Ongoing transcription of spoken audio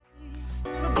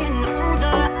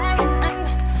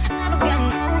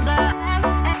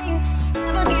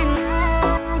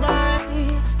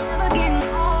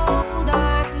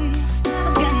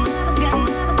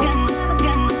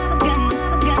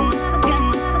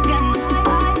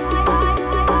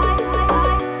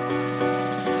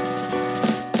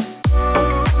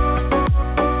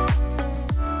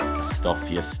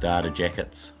your starter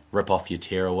jackets, rip off your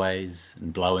tearaways,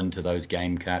 and blow into those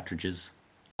game cartridges.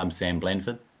 I'm Sam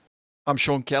Blandford. I'm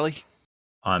Sean Kelly.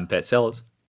 I'm Pat Sellers.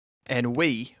 And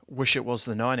we wish it was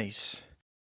the 90s.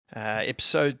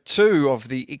 Episode 2 of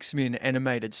the X-Men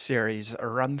animated series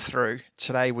run through.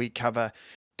 Today we cover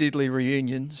Deadly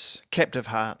Reunions, Captive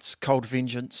Hearts, Cold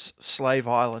Vengeance, Slave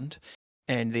Island,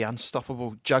 and the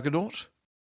Unstoppable Juggernaut.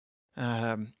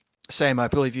 Sam, I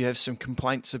believe you have some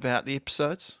complaints about the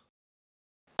episodes.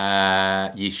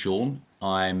 Yes, Sean.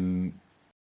 I'm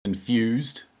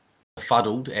confused,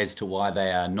 befuddled as to why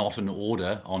they are not in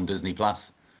order on Disney+.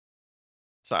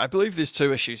 So I believe there's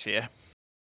two issues here.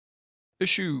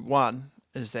 Issue 1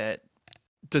 is that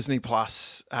Disney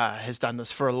Plus has done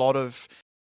this for a lot of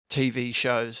TV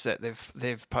shows that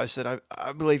they've posted.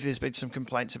 I believe there's been some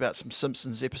complaints about some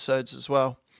Simpsons episodes as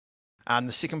well. And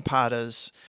the second part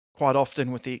is quite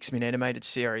often with the X-Men animated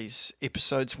series,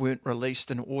 episodes weren't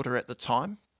released in order at the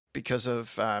time because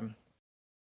of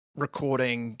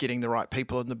recording, getting the right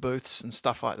people in the booths and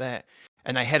stuff like that.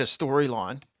 And they had a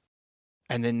storyline,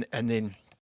 and then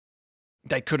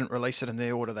they couldn't release it in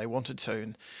the order they wanted to.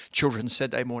 And children's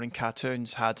Saturday morning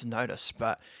cartoons, hard to notice.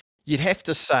 But you'd have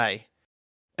to say,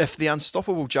 if the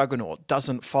Unstoppable Juggernaut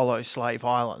doesn't follow Slave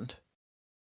Island,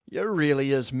 it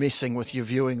really is messing with your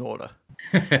viewing order.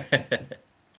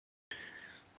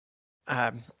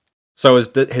 So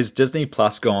has Disney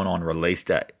Plus gone on release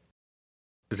date?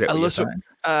 Is that what you're saying?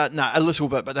 No, a little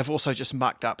bit, but they've also just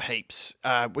mucked up heaps.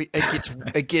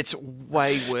 It gets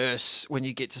way worse when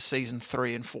you get to season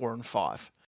 3 and 4 and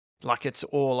 5. Like, it's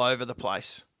all over the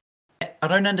place. I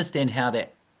don't understand how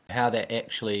that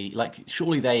actually, like,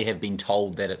 surely they have been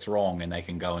told that it's wrong and they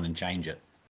can go in and change it.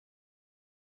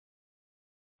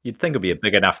 You'd think it'd be a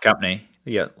big enough company.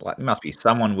 Yeah, like there must be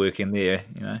someone working there,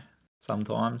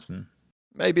 sometimes. And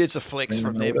maybe it's a flex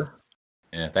from them.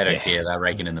 Yeah, they don't care. They're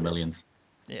raking in the millions.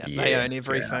 Yeah, they own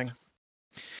everything.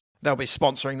 Yeah. They'll be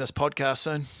sponsoring this podcast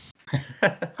soon.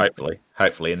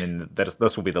 Hopefully, and then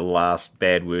this will be the last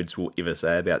bad words we'll ever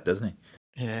say about Disney.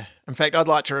 Yeah. In fact, I'd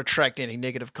like to retract any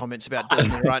negative comments about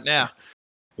Disney right now.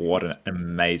 What an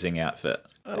amazing outfit.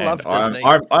 I love Disney.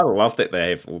 I love that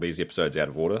they have all these episodes out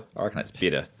of order. I reckon it's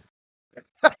better.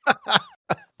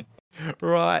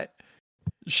 Right.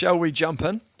 Shall we jump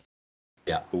in?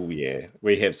 Yeah. Oh, yeah.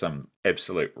 We have some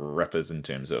absolute rippers in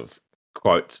terms of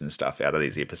quotes and stuff out of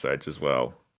these episodes as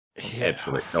well. Yeah.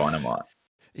 Absolute dynamite.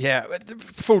 Yeah,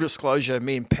 full disclosure,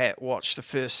 me and Pat watched the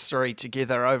first 3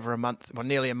 together over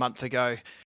nearly a month ago.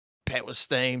 Pat was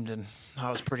steamed and I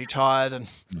was pretty tired, and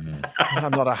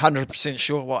I'm not 100%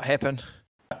 sure what happened.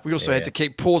 We also had to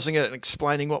keep pausing it and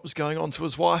explaining what was going on to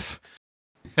his wife.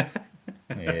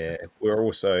 Yeah, we're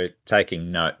also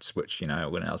taking notes, which, when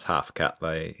I was half cut,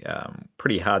 they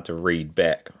pretty hard to read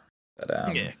back.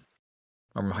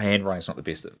 But my handwriting's not the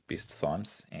best at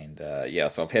times, and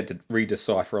so I've had to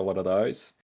re-decipher a lot of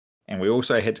those. And we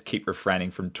also had to keep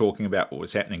refraining from talking about what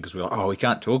was happening because we were like, we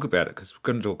can't talk about it because we're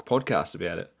going to do a podcast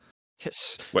about it.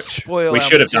 Yes, which spoil we our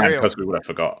should have material. done because we would have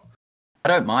forgot. I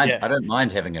don't mind. Yeah. I don't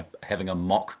mind having a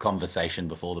mock conversation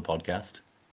before the podcast.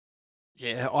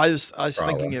 Yeah, I was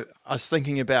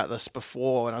thinking about this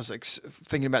before, and I was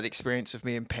thinking about the experience of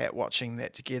me and Pat watching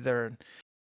that together, and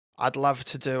I'd love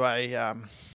to do a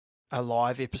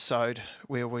live episode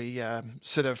where we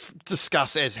sort of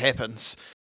discuss as happens.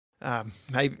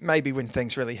 Maybe when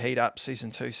things really heat up, season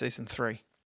 2, season 3.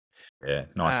 Yeah,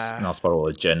 nice bottle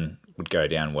of gin would go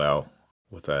down well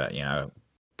with a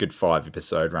good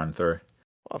 5-episode run through.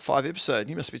 5 episode?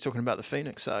 You must be talking about the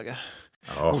Phoenix Saga.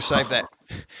 Oh. We'll save that.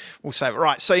 We'll save it.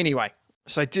 Right. So anyway,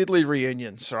 Deadly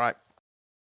Reunions. Right.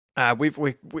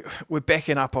 We're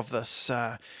backing up of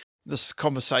this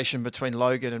conversation between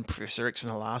Logan and Professor X in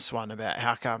the last one about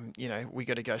how come we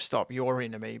got to go stop your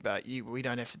enemy, but we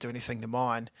don't have to do anything to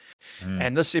mine.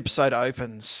 And this episode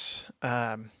opens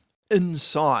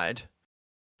inside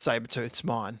Sabretooth's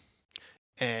mine,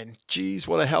 and geez,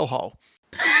 what a hellhole!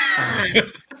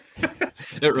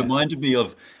 It reminded me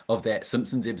of that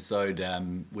Simpsons episode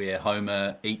where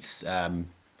Homer eats the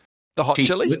hot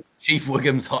chili, Chief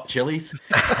Wiggum's hot chilies,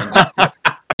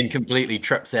 and completely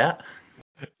trips out.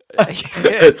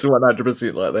 It's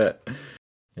 100% like that.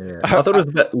 Yeah, I thought it was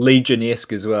a bit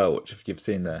Legion-esque as well, which if you've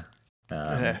seen the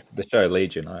show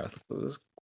Legion, I thought there was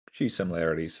a few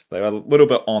similarities. They were a little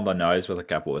bit on the nose with a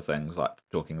couple of things, like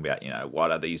talking about, what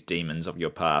are these demons of your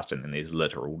past, and then there's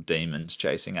literal demons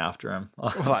chasing after him.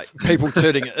 Like people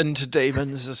turning into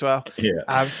demons as well.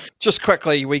 Yeah. Just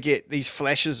quickly, we get these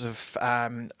flashes of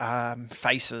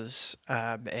faces,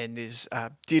 and there's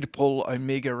Deadpool,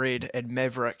 Omega Red, and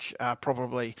Maverick,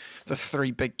 probably the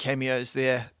 3 big cameos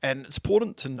there. And it's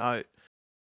important to note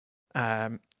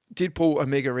Deadpool,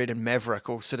 Omega Red, and Maverick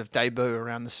all sort of debut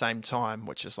around the same time,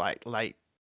 which is like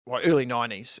early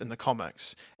 90s in the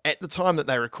comics. At the time that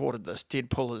they recorded this,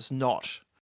 Deadpool is not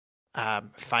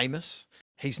famous.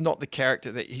 He's not the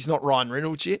character he's not Ryan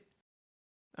Reynolds yet.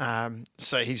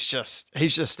 So he's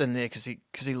just in there because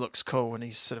he looks cool and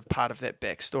he's sort of part of that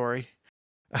backstory.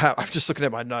 I'm just looking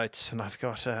at my notes and I've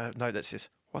got a note that says,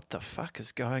 "What the fuck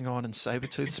is going on in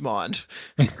Sabretooth's mind?"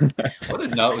 I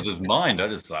didn't know it was his mind. I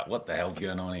just like, what the hell's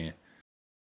going on here?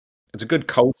 It's a good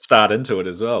cold start into it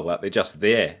as well. Like they're just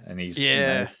there, and he's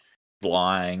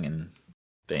lying and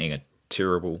being a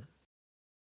terrible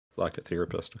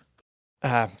psychotherapist.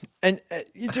 And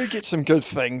you do get some good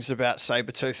things about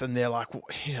Sabretooth, and they're like,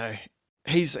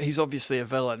 he's obviously a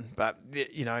villain, but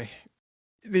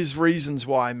there's reasons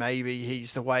why maybe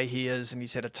he's the way he is, and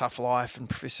he's had a tough life, and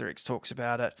Professor X talks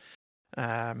about it.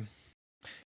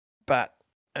 But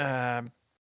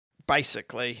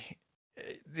basically,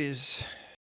 there's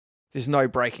no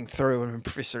breaking through, and when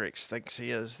Professor X thinks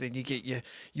he is, then you get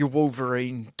your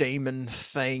Wolverine demon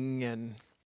thing and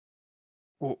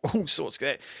all sorts of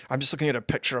that. I'm just looking at a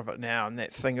picture of it now, and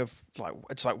that thing of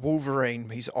it's like Wolverine,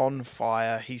 he's on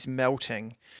fire, he's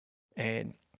melting,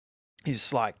 and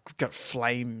he's like got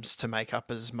flames to make up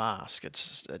his mask.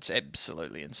 It's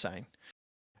absolutely insane.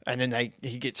 And then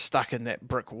he gets stuck in that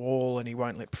brick wall and he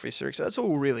won't let Professor X. It's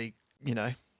all really,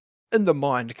 in the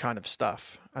mind kind of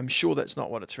stuff. I'm sure that's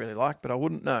not what it's really like, but I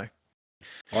wouldn't know.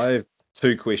 I have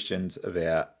 2 questions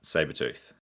about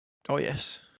Sabretooth. Oh,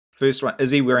 yes. First one,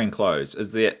 is he wearing clothes?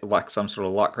 Is there like some sort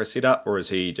of lycra setup, or is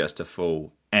he just a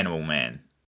full animal man?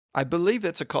 I believe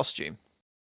that's a costume.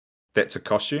 That's a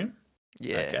costume?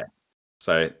 Yeah. Okay.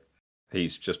 So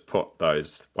he's just put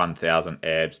those 1,000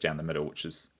 abs down the middle, which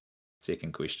is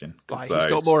second question. He's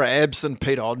got more abs than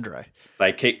Pete Andre.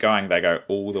 They keep going. They go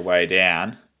all the way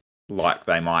down, like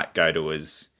they might go to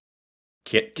his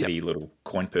kitty little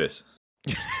coin purse.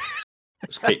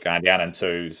 Just keep going down in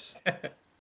 2s.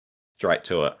 Straight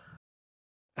to it.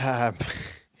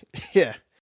 Yeah.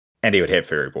 And he would have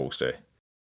furry balls too.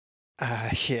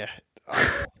 Yeah.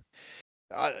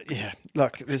 Yeah.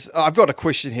 Look, I've got a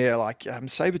question here. Like,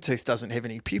 Sabretooth doesn't have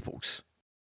any pupils.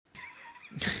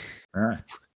 Oh.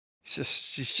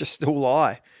 She's just all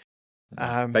eye.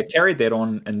 They carried that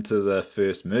on into the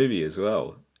first movie as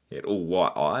well. He had all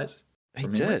white eyes. He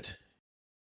did.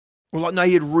 Well, no,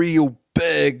 he had real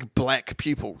big black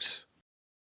pupils.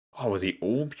 Oh, was he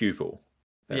all pupil?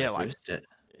 Yeah, like it.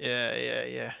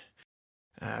 Yeah.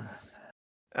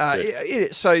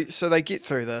 So they get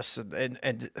through this, and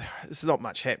there's not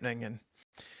much happening,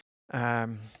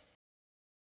 and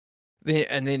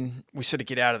then we sort of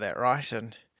get out of that, right?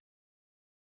 And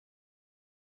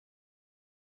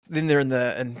then they're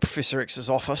in Professor X's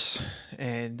office,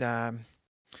 and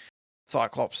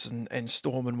Cyclops and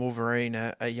Storm and Wolverine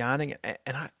are yarning,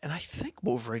 and I think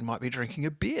Wolverine might be drinking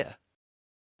a beer.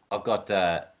 I've got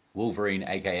Wolverine,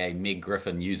 aka Meg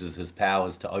Griffin, uses his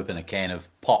powers to open a can of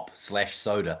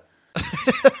pop/soda.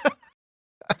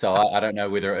 So I don't know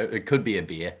whether it could be a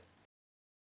beer.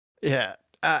 Yeah,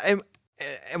 and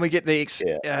we get the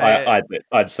I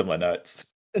had similar notes.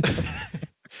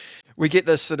 We get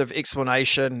this sort of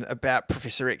explanation about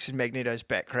Professor X and Magneto's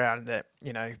background that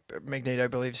Magneto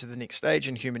believes in the next stage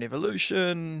in human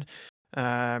evolution.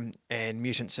 And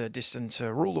mutants are destined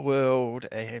to rule the world,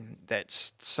 and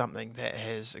that's something that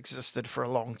has existed for a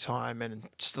long time and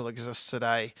still exists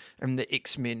today in the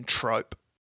X-Men trope.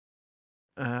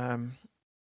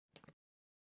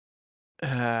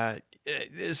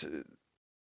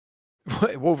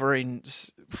 Wolverine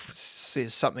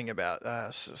says something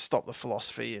about stop the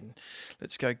philosophy and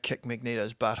let's go kick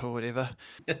Magneto's butt or whatever,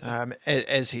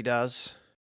 as he does.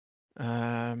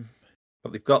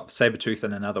 But they've got Sabretooth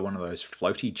in another one of those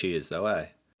floaty chairs, though, eh?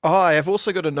 Oh, I have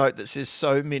also got a note that says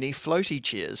so many floaty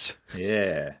chairs.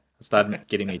 Yeah. It started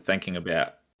getting me thinking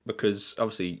about, because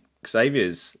obviously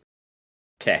Xavier's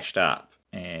cashed up,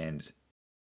 and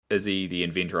is he the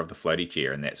inventor of the floaty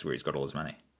chair, and that's where he's got all his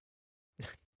money?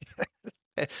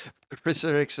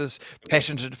 Professor X's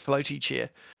patented floaty chair.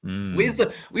 Mm.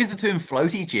 Where's the term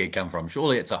floaty chair come from?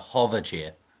 Surely it's a hover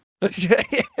chair. Yeah.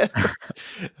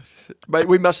 Mate,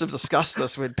 we must have discussed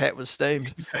this when Pat was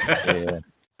steamed. Yeah.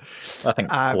 I think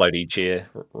floaty chair.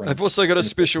 I've also got a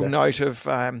special note of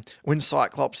when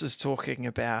Cyclops is talking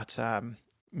about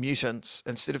mutants,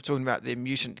 instead of talking about their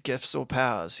mutant gifts or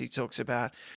powers, he talks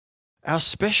about our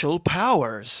special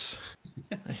powers.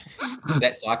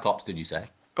 That's Cyclops, did you say?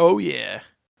 Oh, yeah.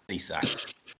 He sucks.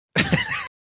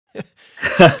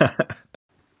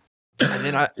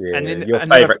 And then your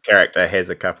favourite character has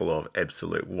a couple of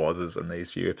absolute wazzes in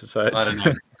these few episodes. I don't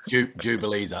know.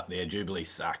 Jubilee's up there. Jubilee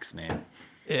sucks, man.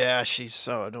 Yeah, she's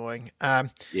so annoying.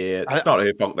 It's not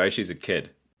her fault though. She's a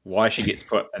kid. Why she gets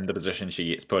put in the position she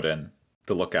gets put in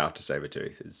to look after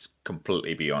Sabretooth is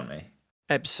completely beyond me.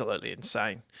 Absolutely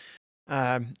insane.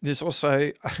 There's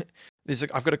also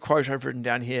I've got a quote I've written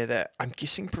down here that I'm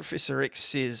guessing Professor X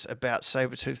says about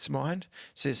Sabretooth's mind.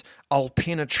 It says, "I'll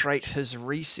penetrate his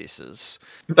recesses."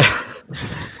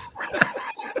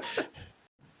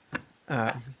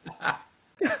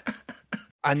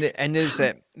 And there's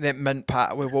that mint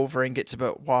part where Wolverine gets a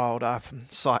bit wild up and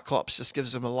Cyclops just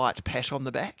gives him a light pat on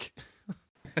the back.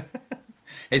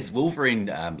 Has Wolverine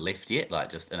left yet? Like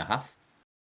just in a huff?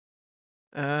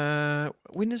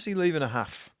 When does he leave in a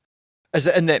huff? Is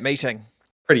it in that meeting?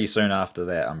 Pretty soon after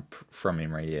that, I'm from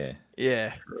memory. Yeah.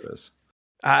 Yeah. Sure it is.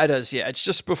 It is. Yeah, it's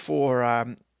just before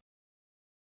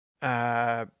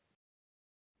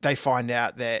they find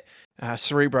out that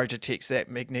Cerebro detects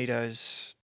that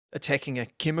Magneto's attacking a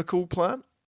chemical plant.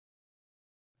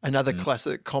 Another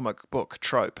classic comic book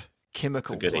trope: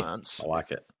 chemical plants. I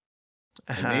like it.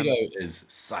 Magneto is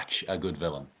such a good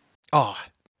villain. Oh,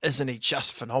 isn't he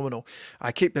just phenomenal?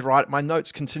 I keep it right. My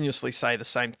notes continuously say the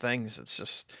same things. It's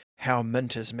just how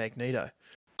mint is Magneto.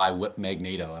 I whip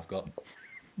Magneto. I've got.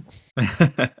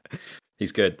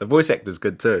 He's good. The voice actor's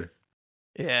good too.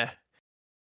 Yeah.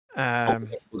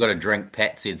 We've got a drink.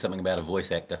 Pat said something about a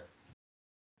voice actor.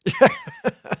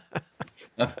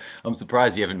 I'm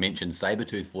surprised you haven't mentioned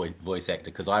Sabretooth voice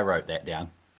actor because I wrote that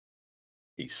down.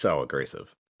 He's so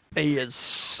aggressive. He is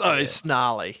so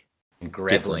snarly.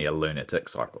 Definitely a lunatic.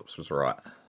 Cyclops was right.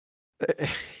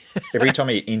 Every time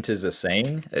he enters a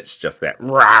scene, it's just that.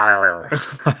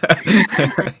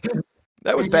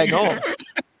 That was bang on.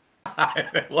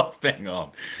 It was bang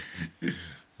on.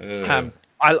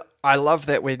 I love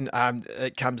that when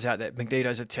it comes out that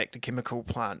Magneto's attacked a chemical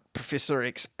plant, Professor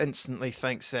X instantly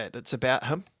thinks that it's about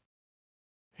him.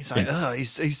 He's like,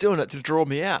 he's doing it to draw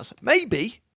me out.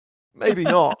 Maybe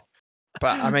not.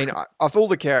 But I mean, of all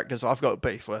the characters I've got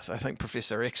beef with, I think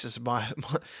Professor X is my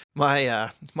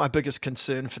biggest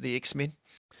concern for the X-Men.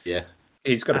 Yeah,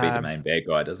 he's got to be the main bad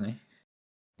guy, doesn't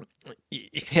he?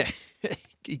 Yeah,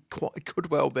 he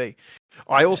could well be.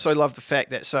 I also love the fact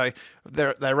that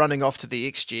they're running off to the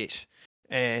X-Jet,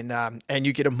 and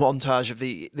you get a montage of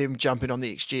them jumping on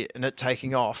the X-Jet and it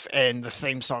taking off, and the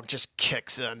theme song just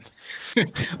kicks in.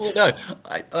 Well, no,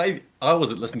 I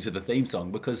wasn't listening to the theme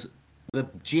song because the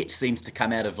jet seems to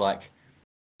come out of like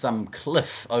some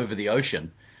cliff over the ocean.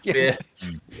 Yeah.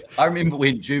 I remember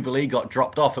when Jubilee got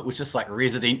dropped off, it was just like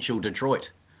residential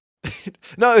Detroit.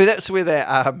 No, that's where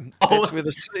that's where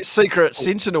the secret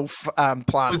Sentinel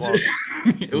plant was.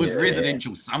 It was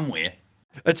residential somewhere.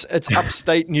 It's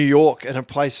upstate New York in a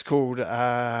place called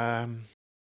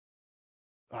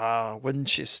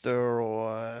Winchester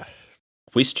or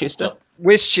Westchester.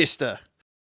 Westchester.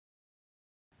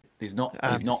 There's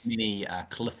not many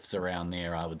cliffs around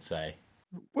there, I would say.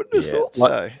 Wouldn't have thought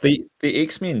so. The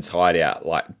X-Men's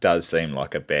hideout does seem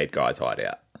like a bad guy's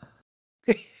hideout.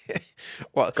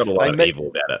 Well, got a lot of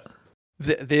evil about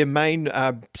it. Their main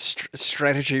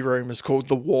strategy room is called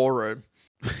the War Room.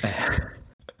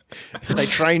 They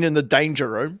train in the Danger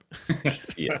Room.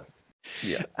 Yeah.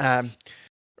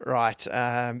 Right.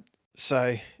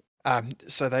 So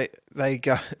they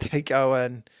go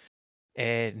in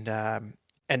and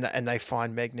they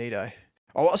find Magneto.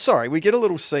 Oh, sorry, we get a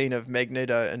little scene of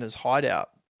Magneto in his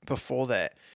hideout before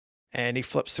that, and he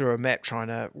flips through a map trying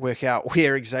to work out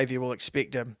where Xavier will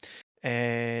expect him,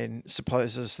 and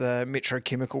supposes the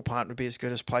metrochemical plant would be as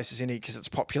good a place as any because it's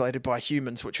populated by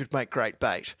humans, which would make great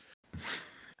bait.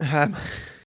 So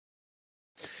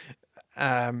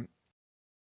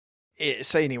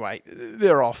anyway,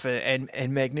 they're off,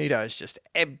 and Magneto is just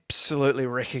absolutely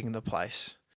wrecking the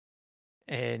place,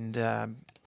 and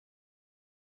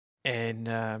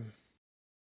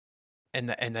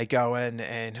they go in,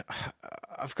 and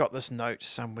I've got this note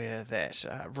somewhere that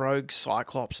Rogue,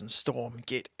 Cyclops, and Storm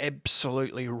get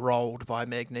absolutely rolled by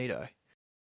Magneto.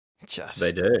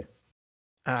 They do.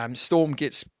 Storm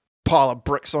gets a pile of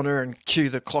bricks on her and cue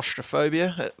the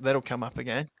claustrophobia. That'll come up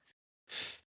again.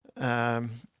 And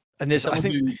there's, I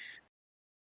think,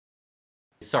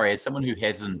 as someone who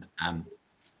hasn't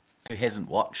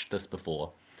watched this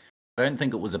before, I don't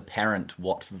think it was apparent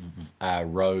what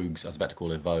Rogue's, I was about to call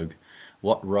her Vogue,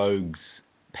 what Rogue's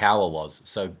power was.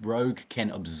 So Rogue can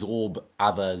absorb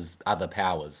other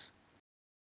powers.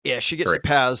 Yeah, she gets the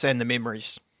powers and the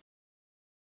memories.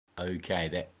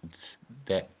 Okay,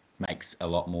 that makes a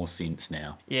lot more sense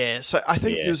now. Yeah, so I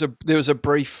think there was a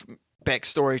brief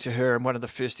backstory to her in one of the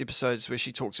first episodes where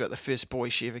she talks about the first boy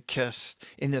she ever kissed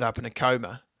ended up in a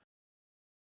coma.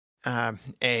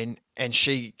 And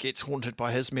she gets haunted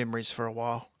by his memories for a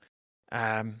while.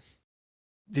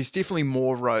 There's definitely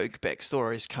more Rogue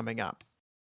backstories coming up.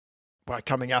 By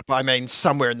coming up, I mean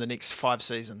somewhere in the next 5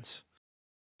 seasons.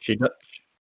 She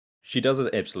does an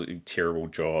absolutely terrible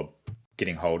job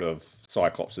getting hold of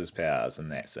Cyclops' powers in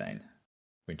that scene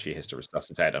when she has to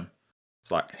resuscitate him.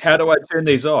 It's like, how do I turn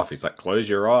these off? He's like, close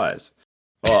your eyes.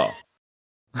 Oh.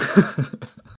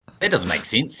 That doesn't make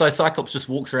sense. So Cyclops just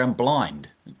walks around blind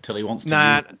until he wants to use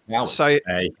powers. So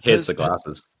here's the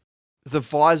glasses. The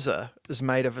visor is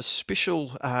made of a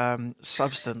special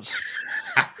substance,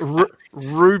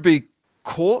 ruby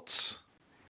quartz.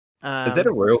 Is that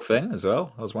a real thing as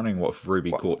well? I was wondering what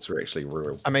ruby quartz are actually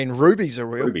real. I mean, rubies are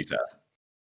real. Rubies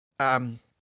are.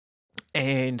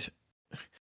 And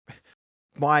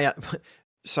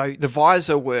so the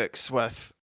visor works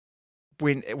with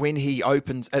when he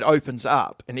opens, it opens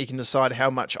up, and he can decide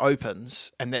how much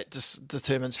opens, and that just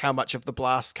determines how much of the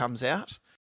blast comes out.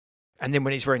 And then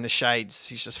when he's wearing the shades,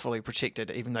 he's just fully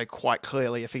protected, even though quite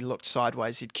clearly, if he looked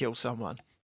sideways, he'd kill someone.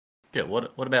 Yeah.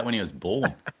 What about when he was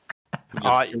born?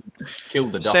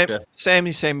 Killed the doctor.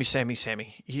 Sammy.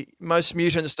 Most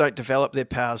mutants don't develop their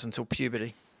powers until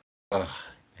puberty. Ugh,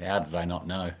 how did I not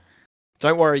know?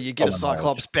 Don't worry, you get a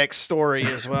Cyclops backstory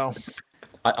as well.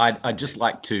 I'd just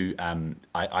like to.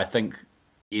 I think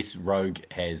yes, Rogue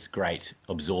has great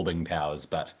absorbing powers,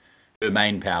 but her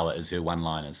main power is her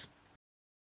one-liners.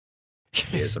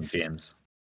 Yeah, some gems.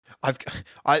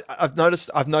 I've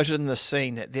noted in the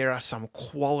scene that there are some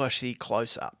quality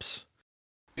close-ups.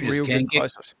 Real good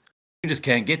close-ups. You just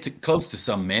can't get close to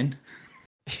some men.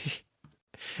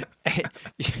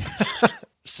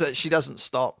 So she doesn't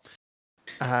stop.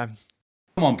 Come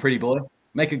on, pretty boy.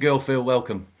 Make a girl feel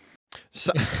welcome.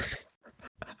 So,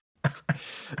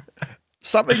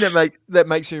 something that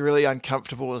makes me really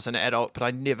uncomfortable as an adult, but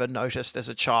I never noticed as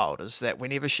a child, is that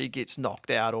whenever she gets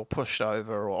knocked out or pushed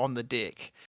over or on the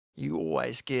deck, you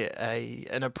always get an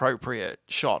inappropriate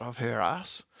shot of her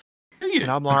ass.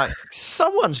 And I'm like,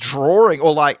 someone's drawing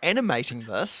or like animating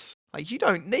this. Like, you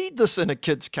don't need this in a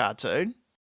kid's cartoon.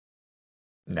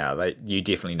 No, you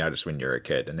definitely noticed when you're a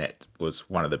kid, and that was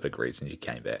one of the big reasons you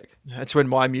came back. That's when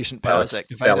my mutant powers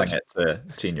activated. Selling it to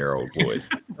 10-year-old boys.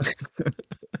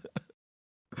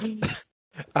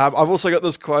 I've also got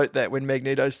this quote that when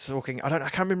Magneto's talking, I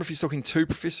can't remember if he's talking to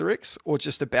Professor X or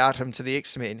just about him to the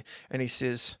X-Men, and he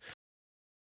says,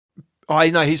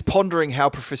 I know he's pondering how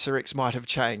Professor X might have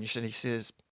changed, and he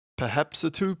says, perhaps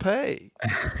a toupee.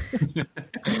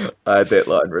 I had that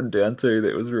line written down too.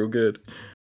 That was real good.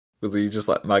 Because he just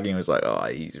like mugging was like, oh,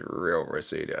 he's real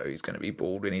Rosito. He's going to be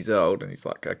bald when he's old. And he's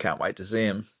like, I can't wait to see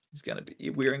him. He's going to be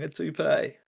wearing a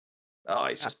toupee. Oh,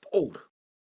 he's just bald.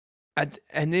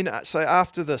 And then, so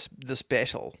after this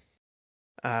battle,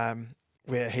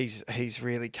 where he's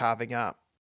really carving up,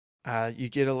 you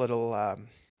get a little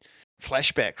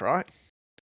flashback, right?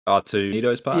 Oh, to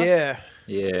Magneto's past? Yeah.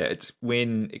 Yeah, it's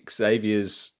when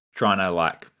Xavier's trying to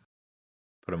like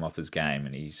put him off his game,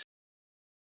 and he's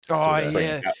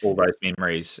bringing up all those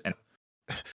memories, and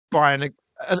by an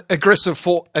aggressive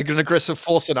force and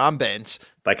armbands.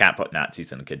 They can't put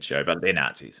Nazis in a kid's show, but they're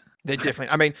Nazis. They're definitely.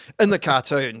 I mean, in the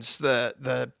cartoons,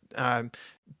 the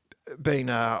being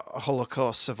a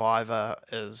Holocaust survivor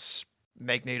is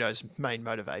Magneto's main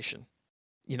motivation.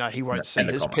 You know, he won't see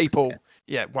his people.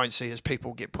 Yeah, won't see his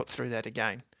people get put through that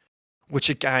again, which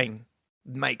again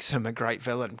makes him a great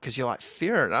villain because you're like,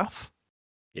 fair enough.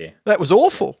 Yeah, that was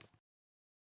awful.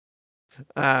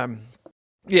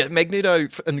 Yeah, Magneto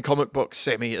in the comic books,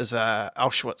 Sammy, is a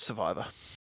Auschwitz survivor.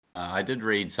 I did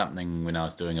read something when I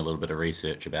was doing a little bit of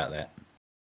research about that.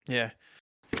 Yeah,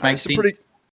 which makes sense.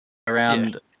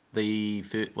 Around the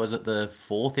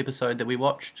 4th episode that we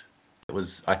watched? It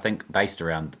was, I think, based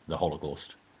around the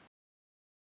Holocaust.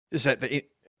 Is that the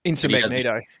into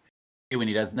Magneto? When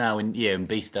he does now, when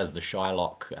Beast does the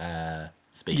Shylock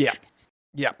speech.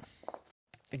 Yeah,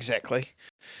 exactly.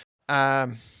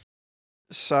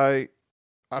 So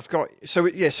I've got so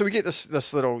we get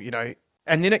this little, you know,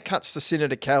 and then it cuts to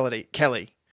Senator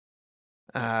Kelly,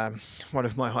 one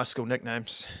of my high school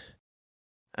nicknames,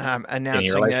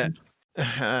 announcing that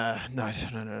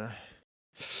no.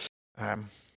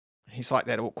 He's like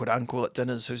that awkward uncle at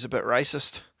dinners who's a bit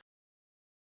racist.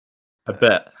 A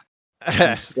bit.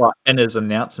 He's like in his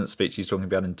announcement speech, he's talking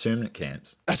about internment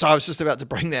camps. So I was just about to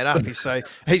bring that up. He's going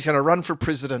to run for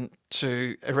president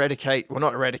to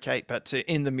not eradicate, but to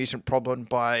end the mutant problem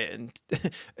by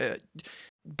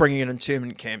bringing in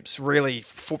internment camps, really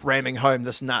ramming home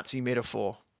this Nazi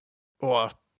metaphor, or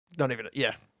not even,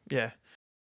 yeah.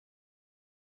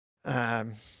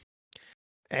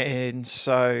 And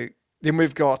so then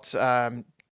we've got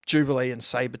Jubilee and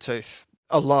Sabretooth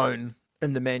alone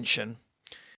in the mansion.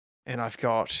 And I've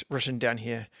got written down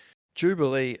here,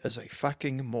 Jubilee is a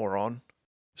fucking moron.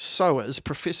 So is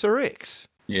Professor X.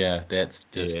 Yeah, that's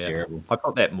just terrible. I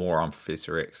got that more on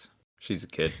Professor X. She's a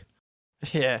kid.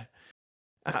 Yeah.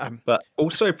 But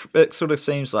also, it sort of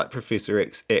seems like Professor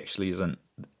X actually isn't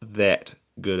that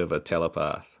good of a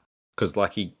telepath. Because,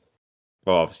 like,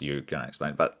 obviously you're going to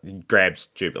explain, but he grabs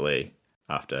Jubilee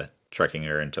after tricking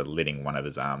her into letting one of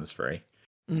his arms free,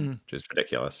 which is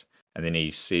ridiculous. And then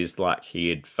he says, like, he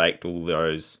had faked all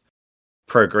those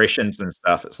progressions and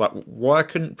stuff. It's like, why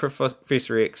couldn't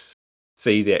Professor X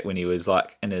see that when he was,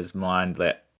 like, in his mind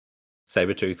that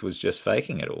Sabretooth was just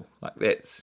faking it all? Like,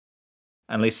 that's...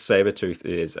 Unless Sabretooth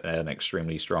is an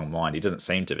extremely strong mind. He doesn't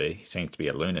seem to be. He seems to be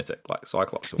a lunatic, like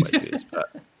Cyclops always says. But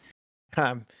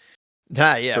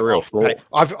yeah. It's a real flaw.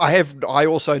 I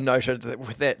also noted that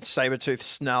with that Sabretooth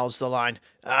snarls the line,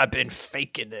 I've been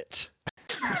faking it.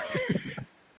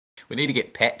 We need to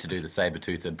get Pat to do the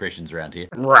Sabretooth impressions around here.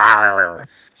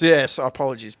 So yes,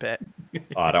 apologies, Pat.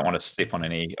 I don't want to step on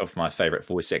any of my favourite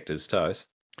voice actors' toes.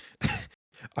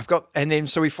 And then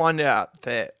so we find out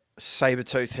that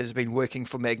Sabretooth has been working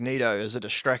for Magneto as a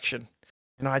distraction.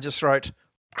 And I just wrote,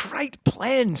 great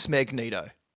plans, Magneto.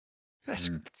 That's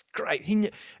great. He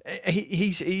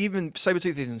even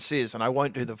Sabretooth even says, and I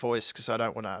won't do the voice because I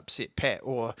don't want to upset Pat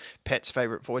or Pat's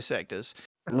favourite voice actors.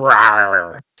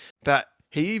 But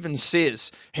he even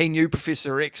says he knew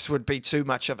Professor X would be too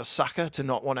much of a sucker to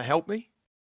not want to help me.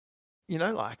 You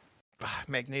know, like,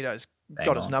 Magneto's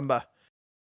got his number.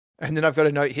 And then I've got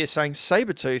a note here saying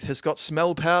Sabretooth has got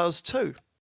smell powers too.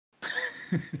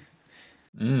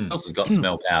 Who else has got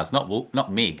smell powers?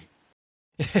 Not Meg.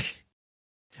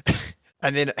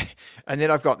 And then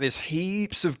I've got this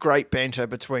heaps of great banter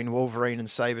between Wolverine and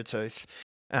Sabretooth.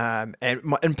 And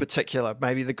in particular,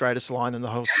 maybe the greatest line in the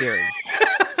whole series.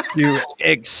 You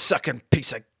egg-sucking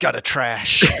piece of gutter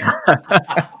trash.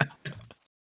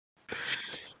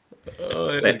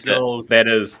 That's it. That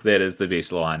is the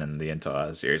best line in the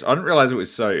entire series. I didn't realize it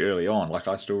was so early on. Like,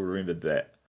 I still remembered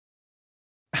that.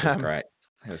 It was great.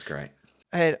 It was great.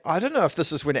 And I don't know if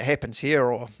this is when it happens here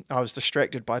or I was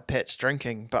distracted by Pat's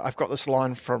drinking, but I've got this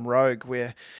line from Rogue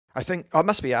where I think it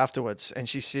must be afterwards, and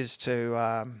she says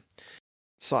to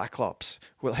Cyclops,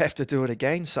 "We'll have to do it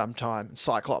again sometime." And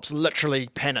Cyclops literally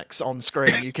panics on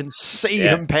screen. You can see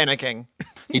him panicking.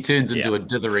 He turns into a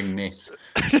dithering mess.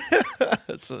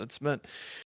 That's what it's meant.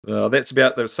 Well, that's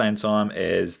about the same time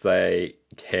as they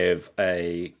have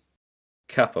a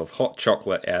cup of hot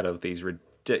chocolate out of these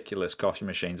ridiculous coffee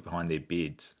machines behind their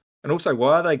beds. And also,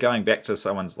 why are they going back to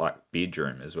someone's like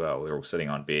bedroom as well? They're all sitting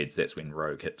on beds. That's when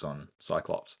Rogue hits on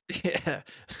Cyclops. Yeah.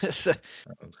 It's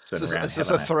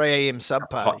just a 3 a.m. sub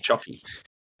party. Hot choppy.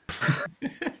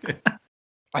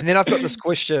 And then I've got this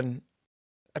question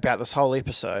about this whole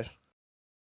episode.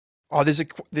 Oh,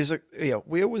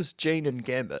 where was Jean and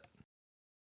Gambit?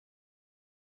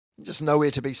 Just nowhere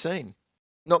to be seen.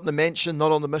 Not in the mansion,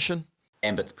 not on the mission.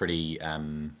 Gambit's pretty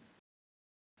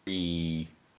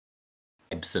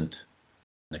absent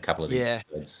in a couple of these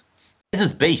episodes. This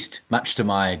is Beast, much to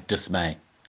my dismay.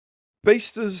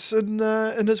 Beast is in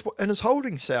his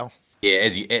holding cell. Yeah,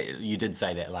 as you did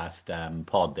say that last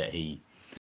pod that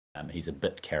he's a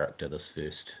bit character this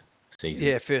first season.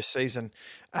 Yeah, first season.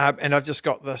 And I've just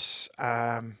got this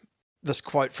this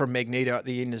quote from Magneto at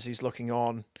the end as he's looking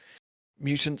on.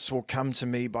 Mutants will come to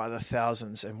me by the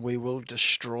thousands and we will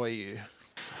destroy you.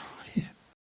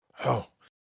 Oh.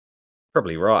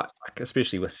 Probably right, like,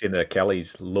 especially with Senator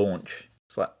Kelly's launch.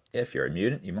 It's like, if you're a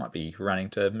mutant, you might be running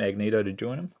to Magneto to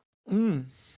join him.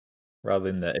 Rather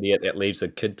than the idiot that leaves a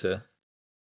kid to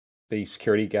be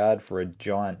security guard for a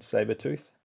giant Sabretooth.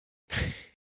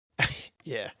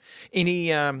 Yeah.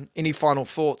 Any final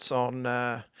thoughts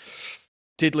on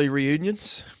deadly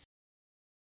reunions?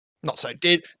 Not so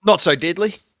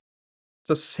deadly.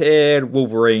 Just had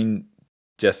Wolverine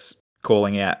just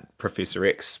calling out Professor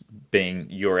X being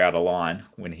 "you're out of line"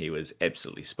 when he was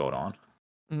absolutely spot on.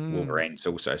 Wolverine's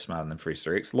also smarter than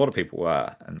Professor X. A lot of people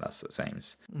are, and thus it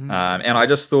seems. And I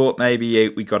just thought maybe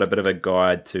we got a bit of a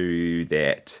guide to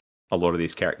that. A lot of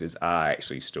these characters are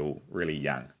actually still really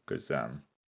young because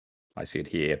I said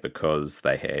here because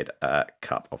they had a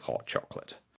cup of hot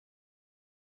chocolate.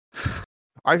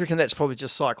 I reckon that's probably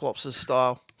just Cyclops'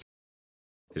 style.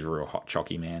 He's a real hot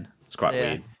chocky man. It's quite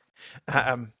weird.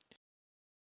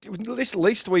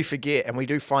 Least we forget, and we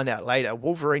do find out later,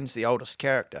 Wolverine's the oldest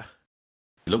character.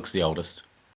 He looks the oldest.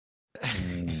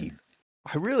 I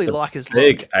I really like his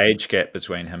big look. age gap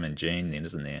between him and Jean, then,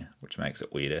 isn't there? Which makes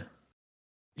it weirder.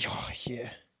 Oh, yeah.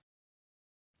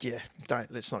 Yeah,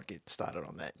 let's not get started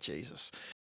on that. Jesus.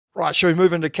 Right, shall we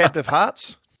move into Captive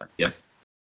Hearts? Yep.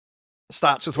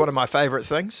 Starts with one of my favourite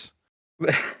things.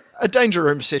 A Danger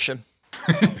Room session.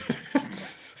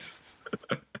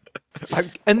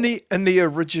 In the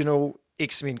original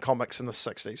X-Men comics in the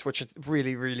 60s, which are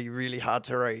really, really, really hard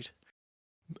to read,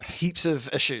 heaps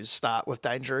of issues start with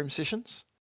Danger Room sessions.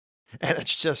 And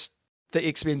it's just the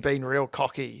X-Men being real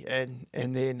cocky and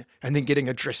then getting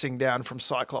a dressing down from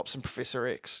Cyclops and Professor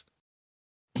X.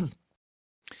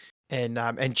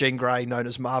 And Jean Grey, known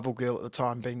as Marvel Girl at the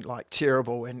time, being like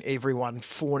terrible and everyone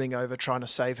fawning over trying to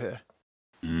save her.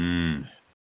 Mm.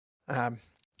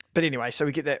 But anyway, so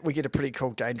we get a pretty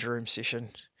cool Danger Room session.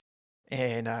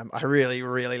 And I really,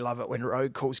 really love it when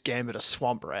Rogue calls Gambit a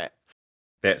swamp rat.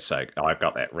 That's so. I've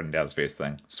got that written down as first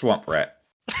thing. Swamp rat.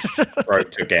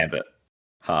 Rogue to Gambit.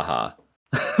 Ha ha.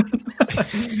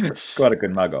 Quite a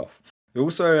good mug off. We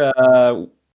also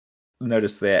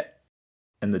noticed that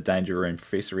in the Danger Room,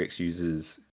 Professor X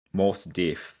uses Morph's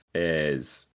death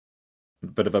as a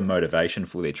bit of a motivation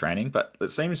for their training, but it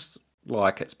seems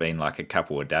like it's been like a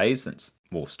couple of days since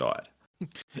Morph's died.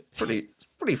 It's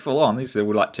pretty full on. These are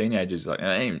like teenagers, like,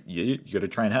 hey, you got to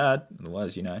train hard,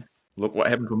 otherwise, look what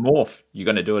happened to Morph. You're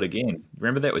going to do it again.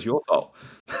 Remember, that was your fault.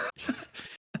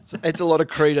 It's a lot of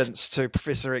credence to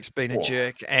Professor X being a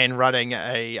jerk and running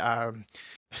a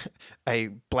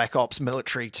Black Ops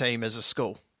military team as a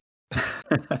school.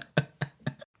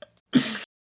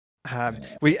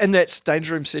 In that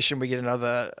Danger Room session, we get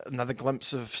another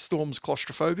glimpse of Storm's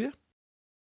claustrophobia,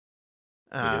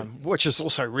 which is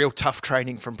also real tough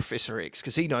training from Professor X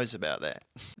because he knows about that.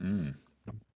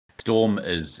 Storm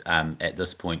is at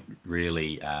this point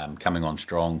really coming on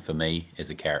strong for me as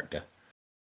a character.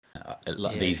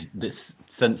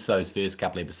 Since those first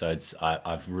couple episodes,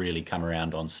 I've really come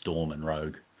around on Storm and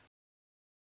Rogue.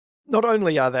 Not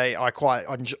only are they, I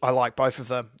like both of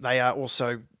them. They are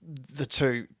also the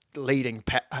two leading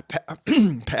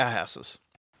powerhouses.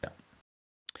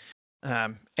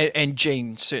 Yeah. And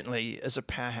Jean certainly is a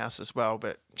powerhouse as well,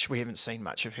 but we haven't seen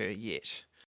much of her yet.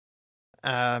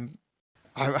 I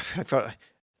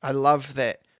love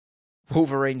that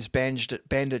Wolverine's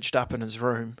bandaged up in his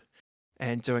room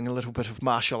and doing a little bit of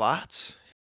martial arts.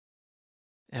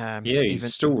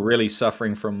 He's still really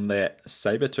suffering from that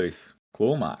Sabretooth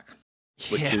claw mark.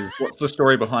 What's the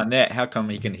story behind that? How come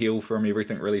he can heal from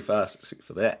everything really fast except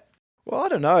for that? Well, I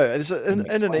don't know.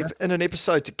 In an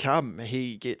episode to come,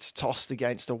 he gets tossed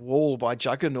against a wall by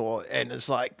Juggernaut and is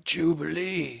like,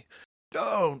 Jubilee,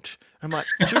 don't. I'm like,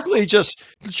 Jubilee just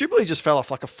fell off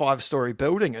like a 5-story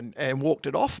building and walked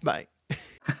it off, mate.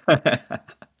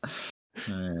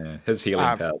 His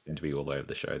healing powers seem to be all over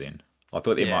the show then. I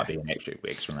thought there might be an actual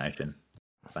explanation.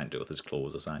 Something to do with his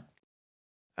claws or something.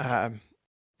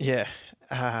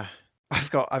 I've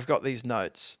got these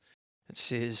notes. It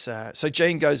says, so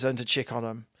Jean goes in to check on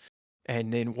him,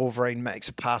 and then Wolverine makes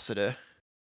a pass at her.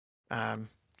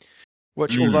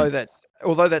 Which,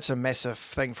 although that's a massive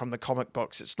thing from the comic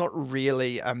books, it's not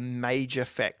really a major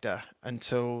factor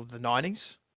until the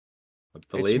 90s. I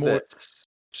believe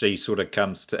she sort of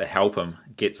comes to help him,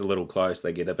 gets a little close,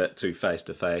 they get a bit too face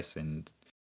to face, and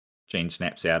Jean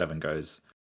snaps out of him and goes,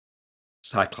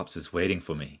 Cyclops is waiting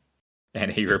for me. And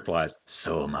he replies,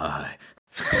 so am I.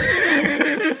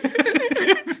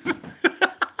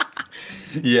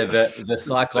 Yeah, the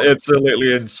Cyclops...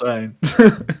 Absolutely insane.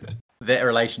 That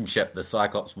relationship, the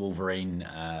Cyclops-Wolverine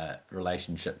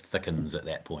relationship, thickens at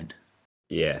that point.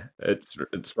 Yeah, it's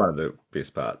one of the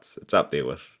best parts. It's up there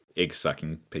with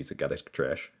egg-sucking piece of gutter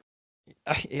trash.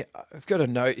 I've got a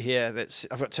note here.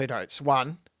 I've got 2 notes.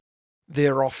 One,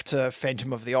 they're off to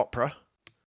Phantom of the Opera.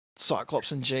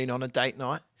 Cyclops and Jean on a date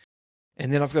night.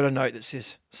 And then I've got a note that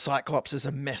says, Cyclops is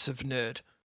a massive nerd.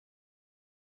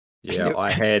 Yeah, I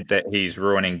had that he's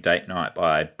ruining date night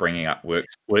by bringing up work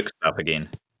stuff again.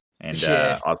 And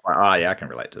I was like, I can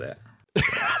relate to that.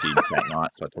 Date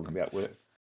night, so talking about work.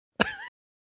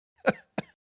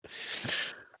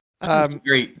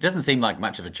 It doesn't seem like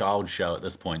much of a child show at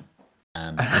this point.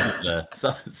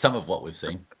 Some of what we've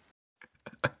seen.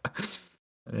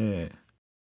 Yeah.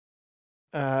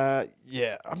 I'm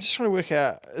just trying to work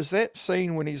out, is that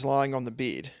scene when he's lying on the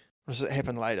bed, or does it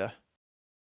happen later?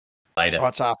 Later.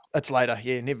 Oh, it's later.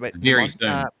 Yeah, never. Very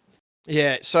soon.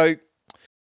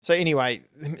 So anyway,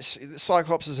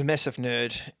 Cyclops is a massive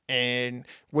nerd, and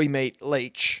we meet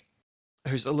Leech,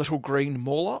 who's a little green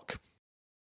Morlock.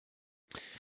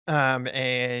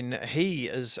 And he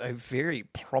is a very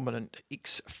prominent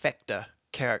X Factor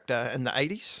character in the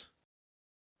 80s.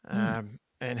 And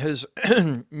his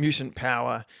mutant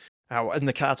power, in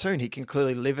the cartoon, he can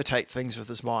clearly levitate things with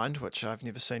his mind, which I've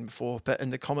never seen before. But in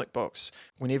the comic books,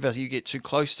 whenever you get too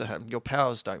close to him, your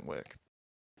powers don't work.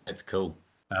 That's cool.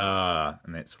 And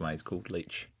that's why he's called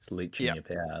Leech. It's leeching your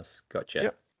powers. Gotcha.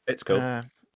 Yep. That's cool.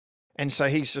 And so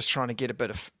he's just trying to get a bit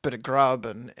of grub,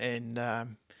 and a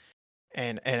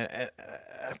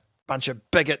bunch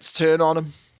of bigots turn on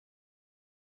him.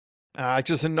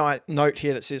 Just a note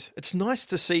here that says, it's nice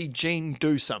to see Jean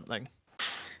do something.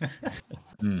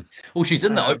 Well, she's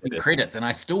in the opening credits, and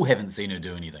I still haven't seen her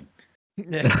do anything.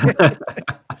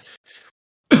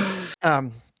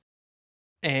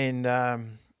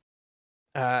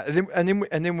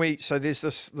 So there's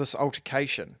this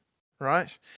altercation,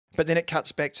 right? But then it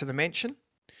cuts back to the mansion.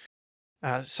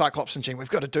 Cyclops and Jean, we've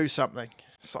got to do something.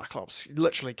 Cyclops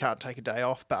literally can't take a day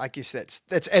off, but I guess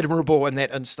that's admirable in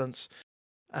that instance.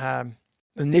 And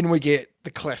then we get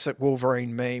the classic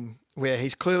Wolverine meme where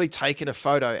he's clearly taken a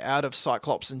photo out of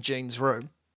Cyclops and Jean's room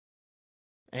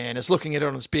and is looking at it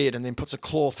on his bed and then puts a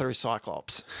claw through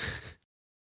Cyclops.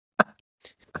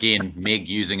 Again, Meg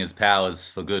using his powers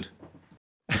for good.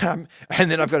 And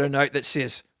then I've got a note that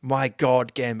says, my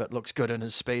God, Gambit looks good in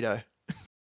his Speedo.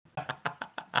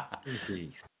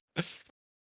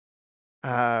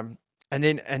 And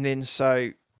then so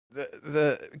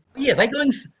they're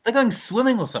going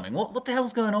swimming or something. What the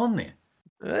hell's going on there?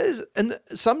 And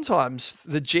sometimes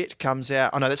the jet comes out.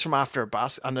 Oh no, that's from after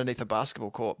underneath a basketball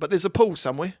court. But there's a pool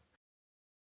somewhere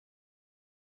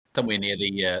near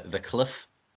the cliff.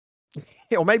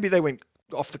 Yeah, or maybe they went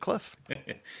off the cliff.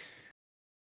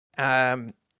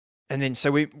 And then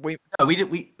so we've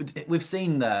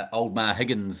seen the old Ma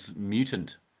Higgins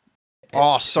mutant.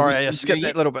 Oh, sorry, I skipped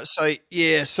that little bit. So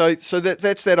yeah, so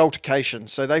that's that altercation.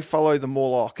 So they follow the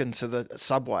Morlock into the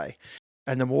subway,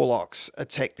 and the Morlocks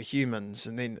attack the humans,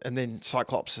 and then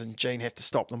Cyclops and Jean have to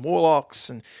stop the Morlocks,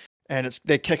 and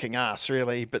they're kicking ass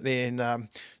really. But then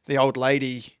the old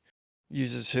lady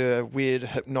uses her weird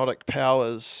hypnotic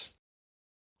powers,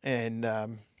 and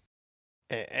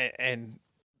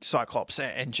Cyclops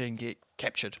and Jean get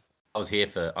captured. I was here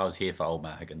for old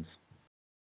Ma Higgins.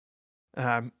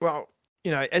 Well,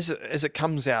 as it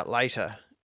comes out later,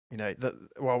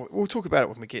 we'll talk about it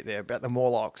when we get there, about the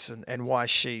Morlocks and why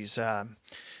she's an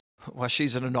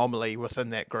anomaly within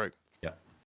that group. Yeah.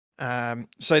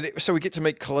 So we get to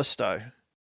meet Callisto,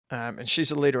 and she's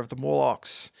the leader of the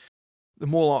Morlocks. The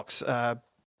Morlocks are a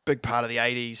big part of the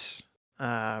 80s,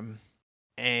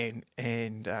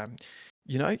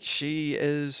 she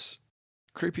is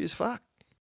creepy as fuck.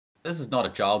 This is not a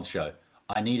child's show.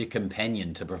 I need a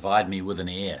companion to provide me with an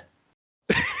ear.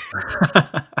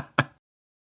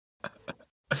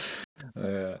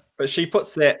 But she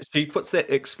puts that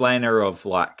explainer of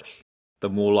like the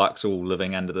Morlocks all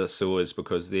living under the sewers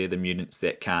because they're the mutants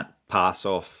that can't pass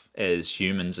off as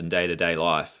humans in day-to-day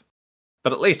life.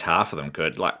 But at least half of them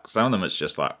could. Like some of them, it's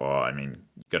just like, you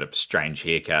got a strange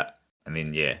haircut, and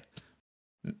then the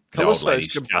old lady's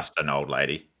just an old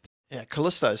lady. Yeah,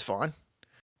 Callisto's fine.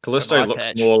 Callisto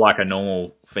looks more like a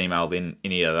normal female than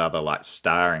any of the other like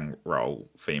starring role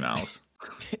females.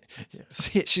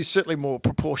 She's certainly more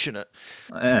proportionate.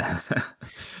 But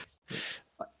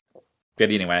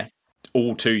anyway,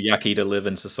 all too yucky to live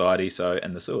in society, so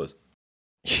in the sewers.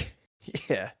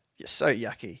 Yeah, you're so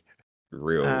yucky.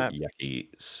 Real yucky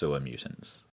sewer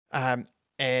mutants.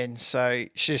 And so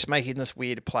she's making this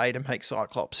weird play to make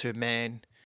Cyclops her man.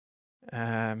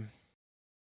 And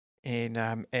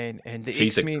the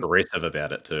she's X-Men... aggressive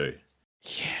about it too.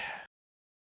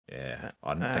 Yeah.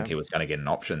 I didn't think he was going to get an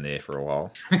option there for a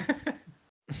while.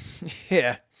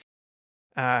 Yeah.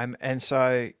 And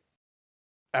so,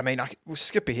 we'll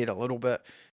skip ahead a little bit.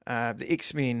 The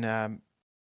X-Men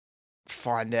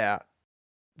find out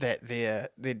that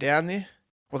they're down there.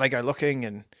 Well, they go looking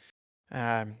and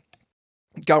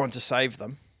go on to save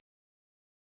them.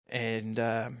 And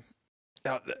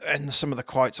some of the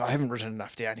quotes, I haven't written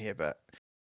enough down here, but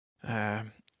I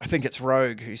think it's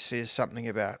Rogue who says something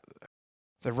about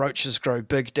the roaches grow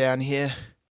big down here.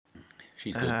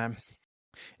 She's good.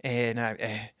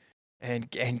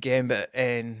 And Gambit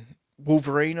and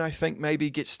Wolverine, I think, maybe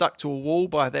get stuck to a wall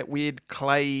by that weird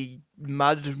clay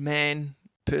mud man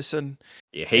person.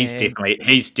 Yeah, he's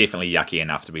definitely yucky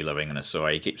enough to be living in a sewer.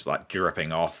 He keeps like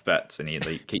dripping off bits, and he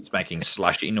keeps making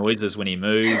slushy noises when he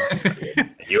moves.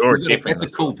 That's a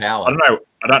cool power. I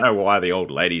don't know why the old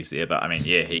lady's there, but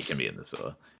he can be in the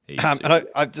sewer. And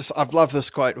I've loved this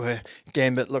quote where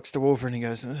Gambit looks to Wolverine and he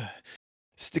goes,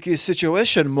 "Sticky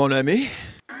situation, mon ami."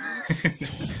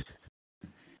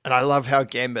 And I love how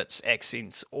Gambit's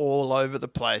accent's all over the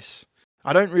place.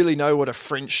 I don't really know what a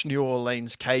French New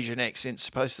Orleans Cajun accent's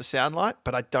supposed to sound like,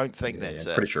 but I don't think that's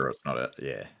it. Pretty sure it's not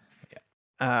it.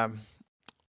 Yeah.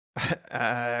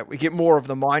 We get more of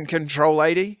the mind control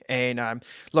lady, and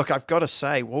look, I've got to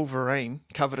say, Wolverine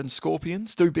covered in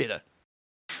scorpions, do better.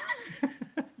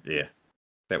 Yeah,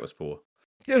 that was poor.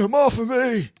 Get him off of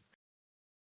me!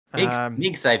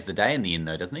 Meg saves the day in the end,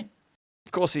 though, doesn't he?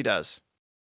 Of course he does.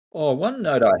 Oh, one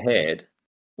note I had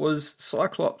was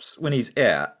Cyclops, when he's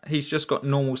out, he's just got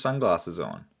normal sunglasses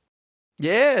on.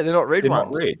 Yeah, they're not red They're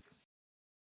ones. not red.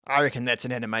 I reckon that's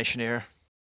an animation error.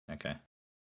 Okay.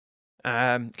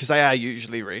 Because they are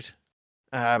usually red.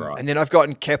 Right. And then I've got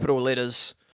in capital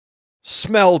letters,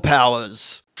 smell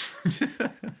powers.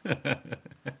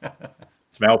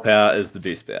 Smell power is the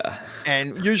best power.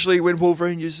 And usually when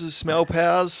Wolverine uses smell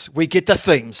powers, we get the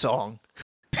theme song.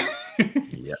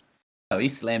 Yeah. Oh, he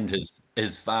slammed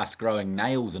his fast-growing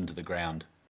nails into the ground.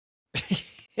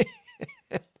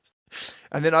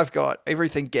 And then I've got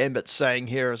everything Gambit's saying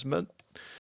here is mint.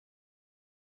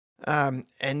 And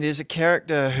there's a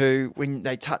character who, when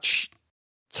they touch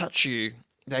you,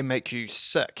 they make you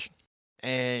sick.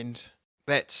 And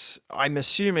that's, I'm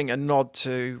assuming, a nod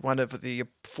to one of the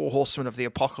 4 Horsemen of the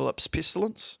Apocalypse,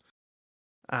 Pestilence.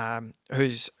 And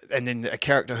then a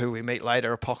character who we meet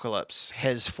later, Apocalypse,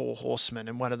 has 4 Horsemen,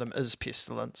 and one of them is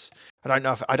Pestilence. I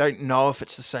don't know if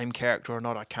it's the same character or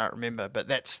not. I can't remember, but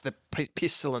that's the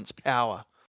Pestilence power.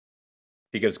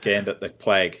 He gives Gambit the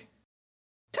plague.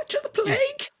 Touch of the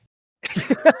plague.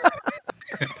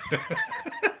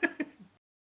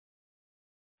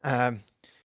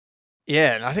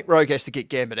 Yeah, and I think Rogue has to get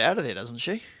Gambit out of there, doesn't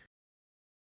she?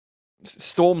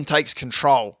 Storm takes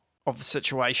control of the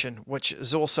situation, which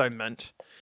is also mint.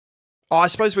 Oh, I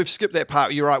suppose we've skipped that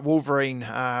part. You're right. Wolverine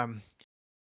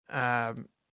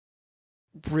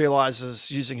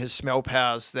realizes using his smell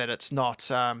powers that it's not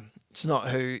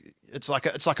who it's like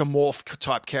a morph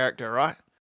type character, right?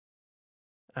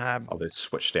 They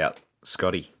switched out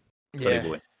Scotty. Yeah,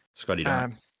 boy. Scotty.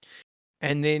 Don't.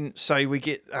 And then so we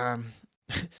get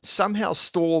somehow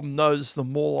Storm knows the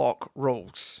Morlock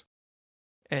rules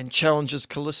and challenges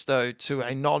Callisto to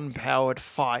a non-powered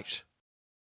fight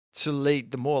to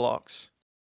lead the Morlocks,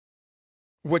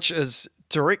 which is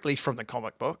directly from the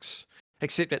comic books,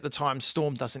 except at the time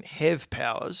Storm doesn't have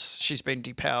powers. She's been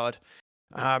depowered.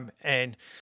 As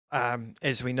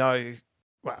we know,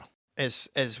 well,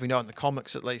 as we know in the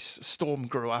comics at least, Storm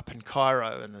grew up in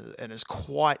Cairo and is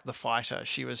quite the fighter.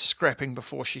 She was scrapping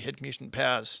before she had mutant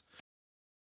powers.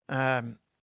 So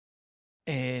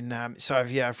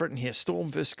I've written here,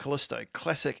 Storm vs. Callisto,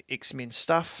 classic X-Men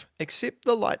stuff, except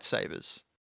the lightsabers.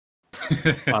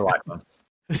 I like them.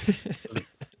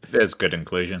 There's good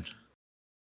inclusion.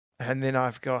 And then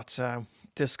I've got,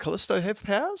 does Callisto have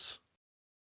powers?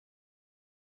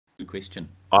 Good question.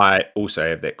 I also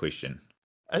have that question.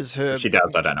 As her, if she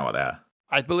does, I don't know what they are.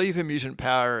 I believe her mutant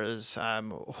power is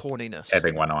horniness.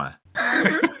 Having one eye.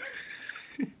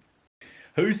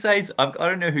 Who says, I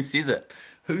don't know who says it.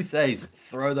 Who says,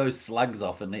 throw those slugs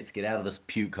off and let's get out of this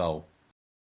puke hole?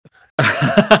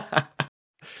 That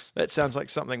sounds like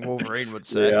something Wolverine would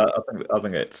say. Yeah, I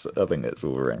think it's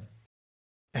Wolverine.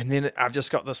 And then I've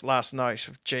just got this last note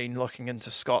of Jean looking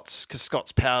into Scott's, because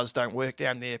Scott's powers don't work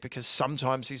down there because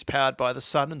sometimes he's powered by the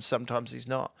sun and sometimes he's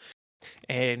not.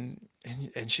 And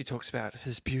she talks about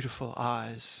his beautiful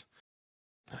eyes.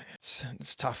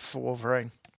 It's tough for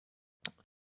Wolverine.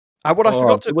 I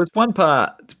forgot to... There was one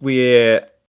part where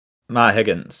Ma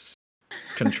Higgins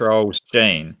controls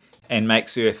Jean and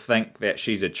makes her think that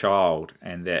she's a child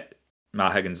and that Ma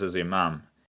Higgins is her mum.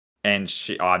 And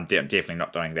I'm definitely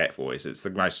not doing that voice. It's the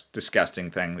most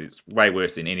disgusting thing. It's way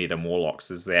worse than any of the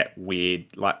Morlocks, is that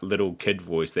weird, like, little kid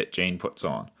voice that Jean puts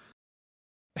on.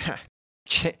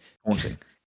 Haunting.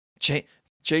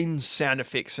 Jean's sound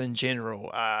effects in general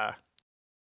are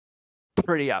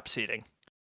pretty upsetting.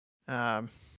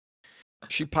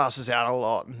 She passes out a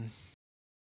lot.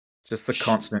 Just the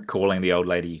constant calling the old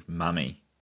lady mummy.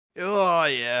 Oh,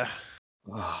 yeah.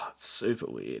 Oh, it's super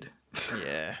weird.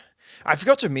 Yeah. I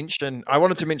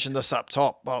wanted to mention this up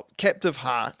top. Well, Captive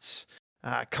Hearts,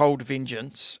 Cold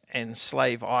Vengeance, and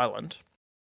Slave Island.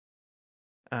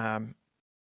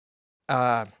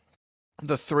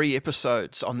 The 3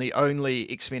 episodes on the only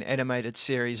X-Men animated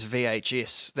series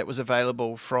VHS that was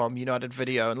available from United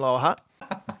Video in Lower Hutt.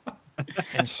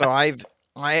 And so I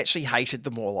actually hated the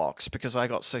Morlocks because I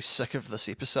got so sick of this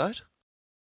episode.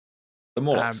 The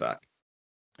Morlocks suck.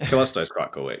 Callisto's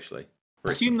quite cool, actually. I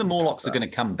assume the Morlocks are going to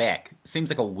come back. Seems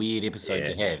like a weird episode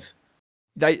to have.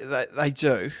 They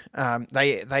do.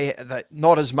 They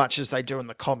not as much as they do in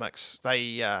the comics.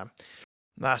 They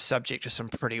they're subject to some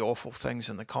pretty awful things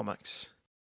in the comics.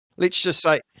 Let's just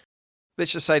say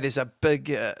there's a big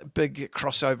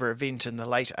crossover event in the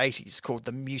late 80s called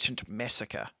the Mutant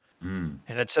Massacre, and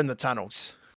it's in the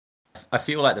tunnels. I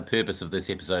feel like the purpose of this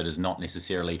episode is not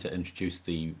necessarily to introduce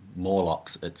the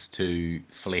Morlocks, it's to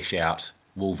flesh out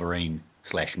Wolverine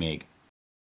 / Meg.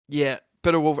 Yeah,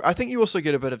 bit of Wolverine. I think you also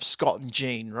get a bit of Scott and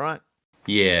Jean, right?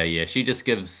 Yeah. She just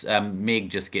gives Meg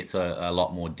just gets a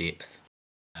lot more depth.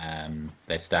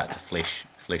 They start to flesh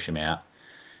him out,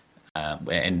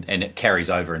 and it carries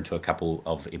over into a couple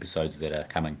of episodes that are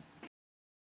coming.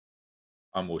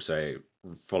 I'm also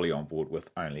fully on board with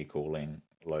only calling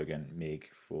Logan Meg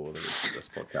for this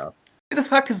podcast. Who the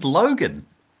fuck is Logan?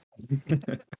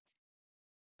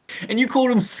 And you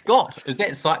called him Scott. Is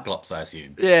that Cyclops, I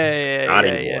assume?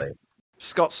 Yeah.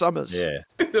 Scott Summers. Yeah.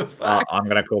 I'm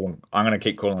gonna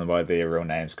keep calling them by their real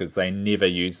names because they never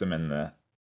use them in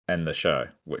the show,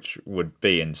 which would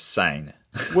be insane.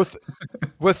 With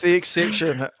the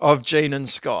exception of Jean and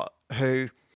Scott, who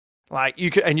like you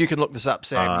can look this up,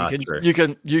 Sam. You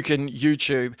can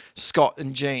YouTube Scott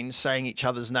and Jean saying each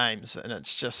other's names, and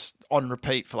it's just on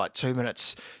repeat for like 2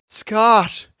 minutes.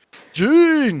 Scott,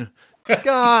 Jean,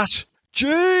 Scott,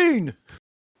 Jean.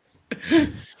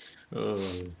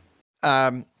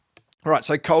 Right,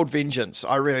 so Cold Vengeance.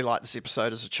 I really liked this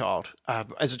episode as a child.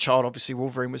 Obviously,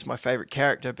 Wolverine was my favorite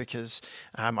character because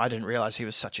I didn't realize he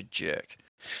was such a jerk.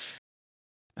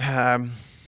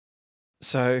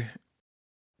 So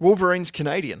Wolverine's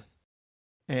Canadian,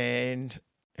 and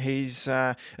he's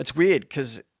it's weird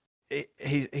because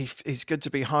he's good to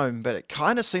be home, but it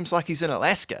kind of seems like he's in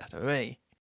Alaska to me.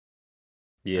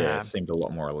 Yeah, it seemed a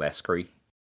lot more Alaska-y.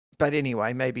 But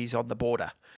anyway, maybe he's on the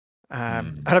border.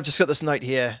 And I've just got this note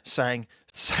here saying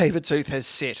Sabretooth has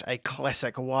set a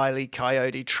classic Wile E.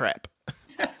 Coyote trap.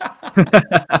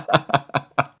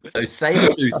 So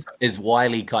Sabretooth is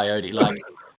Wile E. Coyote. Like,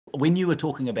 when you were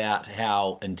talking about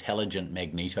how intelligent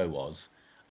Magneto was,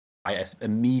 I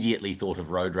immediately thought of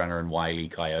Roadrunner and Wile E.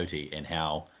 Coyote and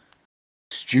how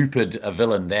stupid a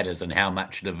villain that is and how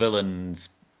much the villains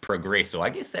progress. So I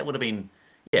guess that would have been,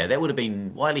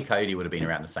 Wile E. Coyote would have been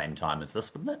around the same time as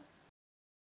this, wouldn't it?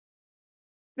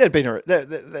 They'd been around.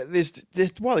 There's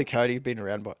Wile E. Coyote had been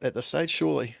around at this stage,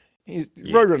 surely.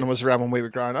 Roadrunner was around when we were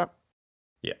growing up.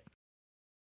 Yeah.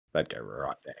 They'd go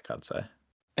right back, I'd say.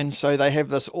 And so they have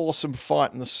this awesome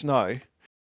fight in the snow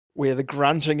where the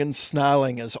grunting and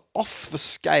snarling is off the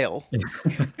scale.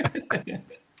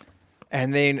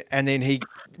 and then he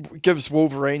gives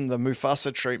Wolverine the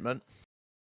Mufasa treatment.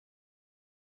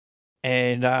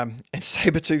 And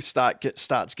Sabretooth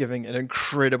starts giving an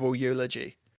incredible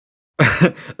eulogy.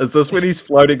 Is this when he's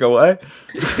floating away?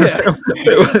 Yeah.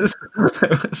 it was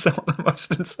some of the most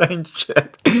insane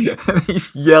shit. And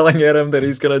he's yelling at him that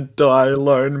he's going to die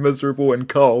alone, miserable and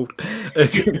cold.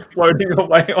 As he's floating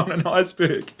away on an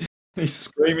iceberg. He's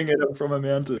screaming at him from a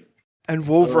mountain. And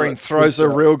Wolverine throws a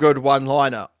real good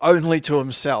one-liner, only to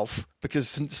himself, because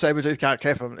Sabretooth can't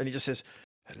cap him. And he just says,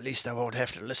 "At least I won't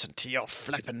have to listen to your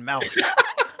flipping mouth."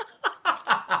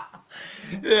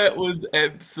 That was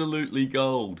absolutely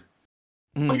gold.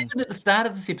 What even at the start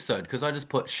of this episode? Because I just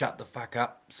put "shut the fuck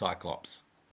up, Cyclops."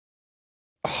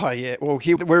 Oh yeah, well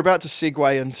we're about to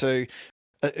segue into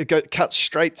cut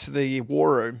straight to the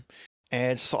war room,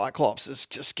 and Cyclops is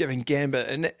just giving Gambit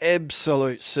an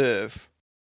absolute serve.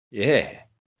 Yeah,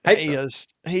 he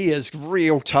is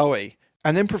real toey.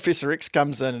 And then Professor X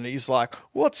comes in and he's like,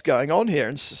 "What's going on here?"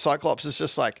 And Cyclops is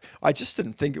just like, "I just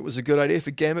didn't think it was a good idea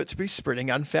for Gambit to be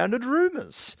spreading unfounded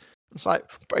rumors." It's like,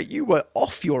 bro, you were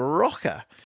off your rocker.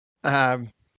 And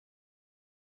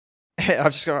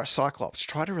I've just got Cyclops,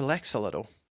 try to relax a little.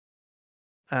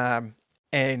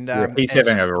 He's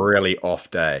having a really off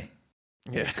day.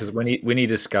 Yeah, because when he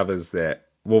discovers that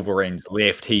Wolverine's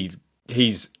left, he's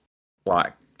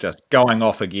like just going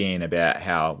off again about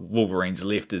how Wolverine's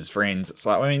left his friends. It's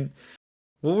like, I mean,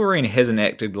 Wolverine hasn't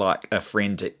acted like a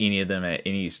friend to any of them at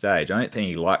any stage. I don't think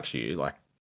he likes you. Like,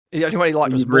 the only one he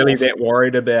liked was Morph. Really that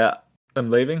worried about him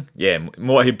leaving? Yeah,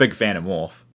 he's a big fan of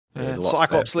Morph.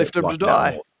 Cyclops left him to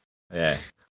die. Yeah.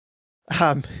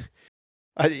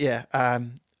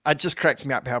 It just cracks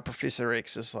me up how Professor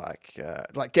X is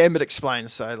like Gambit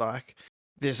explains. So like,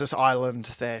 there's this island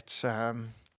that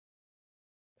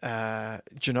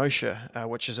Genosha,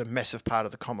 which is a massive part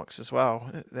of the comics as well,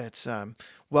 that's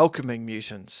welcoming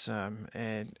mutants,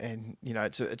 and you know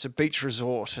it's a beach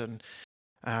resort, and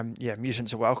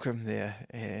mutants are welcome there,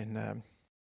 and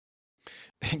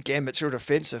Gambit's real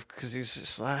defensive because he's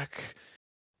just like,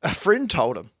 a friend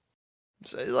told him.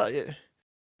 So like,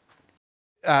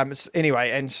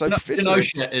 anyway, and so Professor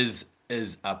Genosha is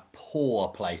is a poor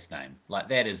place name. Like,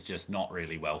 that is just not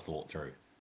really well thought through.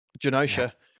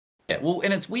 Genosha. Yeah, well,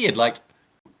 and it's weird. Like,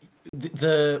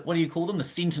 the what do you call them? The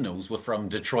Sentinels were from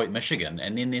Detroit, Michigan,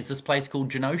 and then there's this place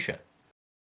called Genosha.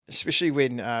 Especially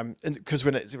when, because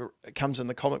when it comes in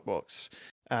the comic books,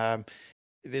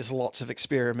 there's lots of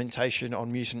experimentation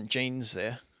on mutant genes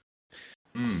there.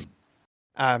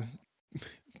 But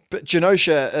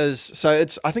Genosha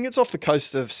is I think it's off the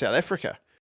coast of South Africa,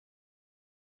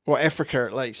 or Africa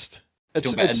at least.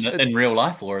 It's in real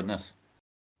life or in this?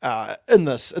 In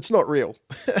this, it's not real.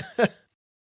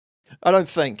 I don't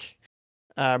think.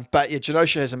 But yeah,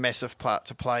 Genosha has a massive part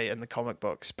to play in the comic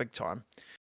books, big time.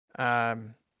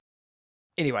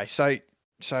 Anyway, so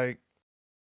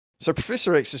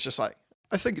Professor X is just like,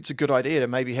 I think it's a good idea to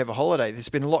maybe have a holiday. There's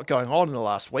been a lot going on in the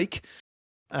last week.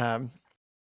 And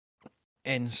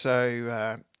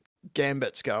so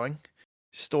Gambit's going,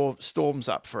 Storm's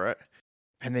up for it,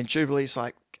 and then Jubilee's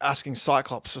like asking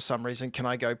Cyclops for some reason, can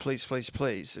I go, please, please,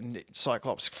 please? And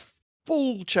Cyclops,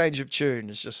 full change of tune,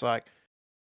 is just like,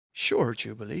 sure,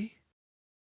 Jubilee.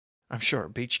 I'm sure a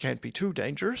beach can't be too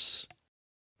dangerous.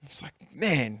 It's like,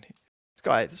 man,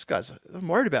 this guy's, I'm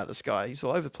worried about this guy. He's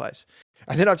all over the place.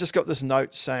 And then I've just got this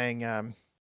note saying,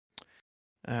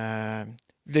 they're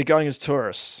going as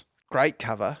tourists. Great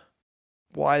cover.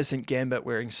 Why isn't Gambit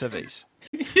wearing civvies?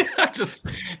 Yeah,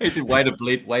 it's a way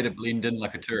to blend in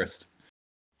like a tourist.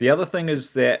 The other thing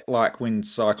is that, like, when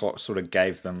Cyclops sort of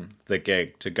gave them the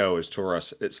gig to go as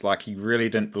tourists, it's like he really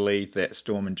didn't believe that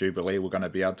Storm and Jubilee were going to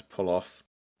be able to pull off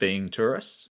being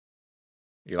tourists.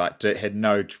 He had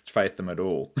no faith in them at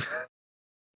all.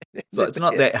 So it's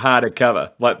not that hard to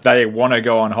cover. Like, they want to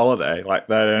go on holiday. Like,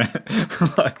 they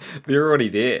don't. Like, they're already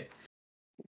there.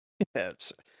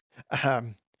 Yeah.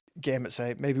 Gambit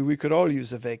say, maybe we could all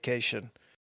use a vacation.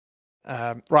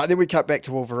 Right, then we cut back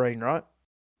to Wolverine, right?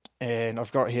 And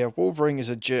I've got here, Wolverine is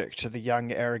a jerk to the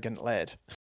young, arrogant lad.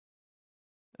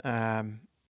 And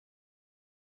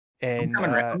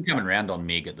I'm coming around on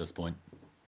Meg at this point.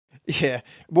 Yeah.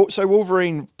 So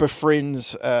Wolverine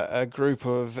befriends a group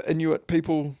of Inuit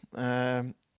people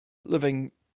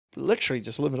living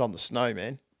on the snow,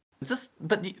 man.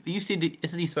 But you said,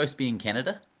 isn't he supposed to be in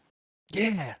Canada?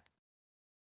 Yeah.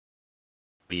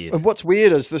 Weird. And what's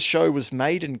weird is this show was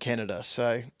made in Canada,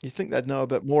 so you think they'd know a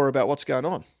bit more about what's going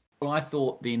on. Well, I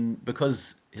thought then,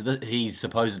 because he's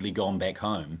supposedly gone back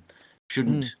home,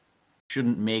 shouldn't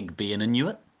Meg be an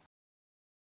Inuit?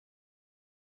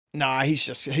 Nah, he's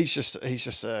just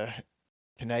a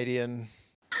Canadian.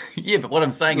 Yeah, but what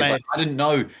I'm saying is, like, I didn't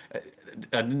know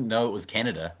it was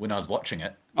Canada when I was watching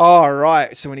it. Oh,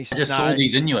 right. So when he I just saw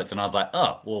these Inuits, and I was like,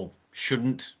 oh, well,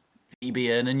 shouldn't he be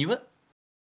an Inuit?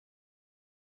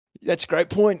 That's a great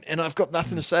point, and I've got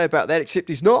nothing to say about that except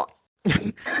he's not.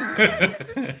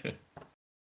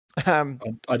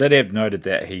 I did have noted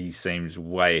that he seems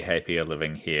way happier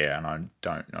living here, and I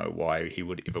don't know why he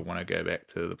would ever want to go back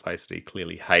to the place that he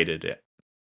clearly hated at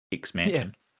X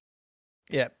Mansion.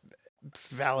 Yeah,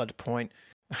 valid point.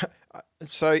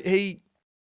 So he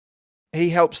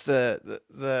helps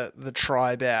the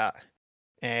tribe out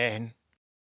and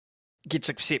gets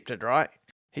accepted, right?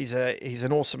 He's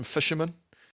an awesome fisherman,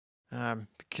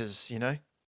 because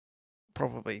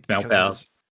probably smell because of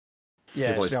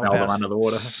his, smell them under the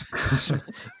water.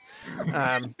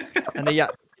 And the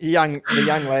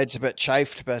young lad's a bit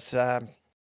chafed, but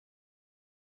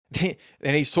then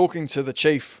he's talking to the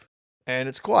chief, and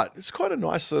it's quite a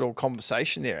nice little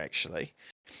conversation there, actually.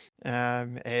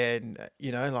 And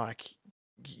like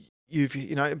you've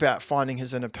about finding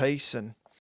his inner peace, and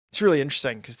it's really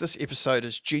interesting because this episode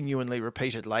is genuinely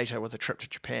repeated later with a trip to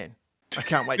Japan. I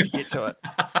can't wait to get to it.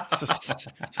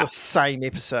 It's the same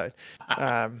episode.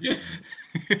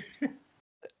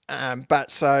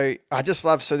 But so I just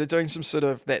love, so they're doing some sort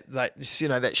of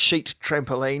that sheet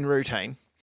trampoline routine.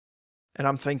 And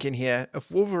I'm thinking here, if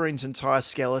Wolverine's entire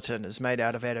skeleton is made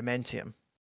out of adamantium,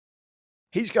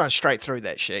 he's going straight through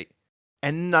that sheet,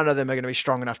 and none of them are going to be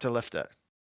strong enough to lift it.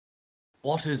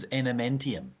 What is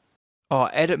adamantium? Oh,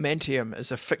 adamantium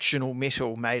is a fictional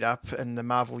metal made up in the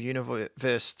Marvel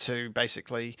Universe to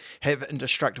basically have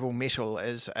indestructible metal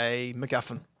as a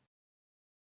MacGuffin.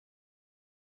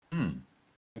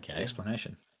 Okay.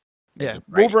 Explanation. Yeah.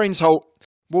 Wolverine's whole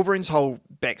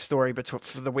backstory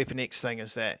for the Weapon X thing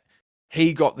is that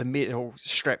he got the metal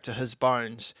strapped to his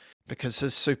bones because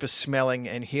his super smelling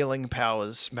and healing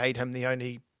powers made him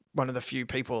one of the few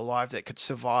people alive that could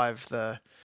survive the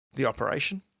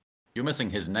operation. You're missing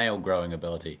his nail growing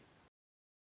ability.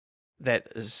 That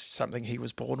is something he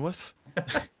was born with.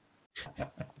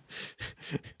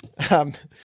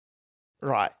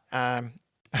 Right.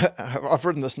 I've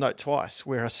written this note twice.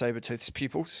 Where are Sabretooth's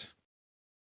pupils?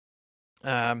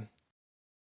 So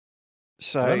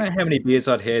I don't know how many beers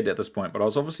I'd had at this point, but I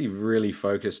was obviously really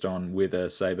focused on whether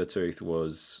Sabretooth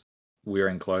was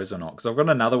wearing clothes or not. Because I've got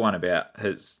another one about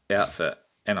his outfit,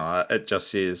 and it just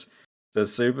says,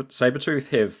 does Sabretooth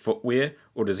have footwear,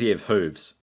 or does he have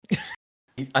hooves?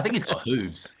 I think he's got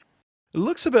hooves. it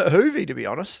looks a bit hoovy, to be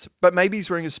honest, but maybe he's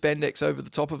wearing his spandex over the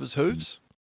top of his hooves.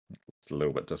 A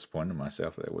little bit disappointed in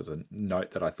myself. That was a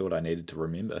note that I thought I needed to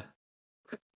remember.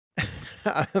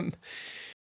 I've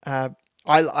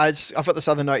got this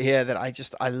other note here that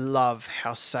I love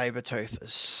how Sabretooth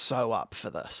is so up for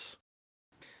this.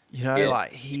 You know,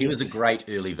 like he was a great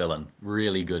early villain,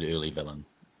 really good early villain.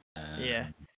 Yeah.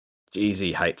 Jeez,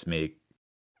 he hates Meg.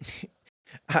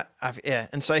 Yeah,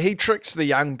 and so he tricks the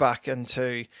young buck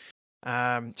into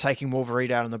taking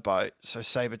Wolverine out on the boat so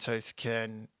Sabretooth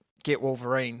can get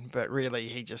Wolverine, but really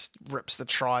he just rips the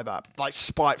tribe up, like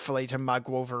spitefully to mug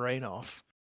Wolverine off.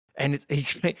 And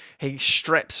he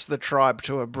straps the tribe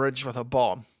to a bridge with a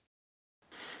bomb.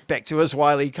 Back to his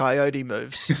Wile E. Coyote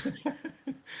moves.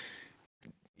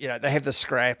 You know, they have the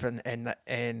scrap and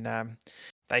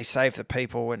they save the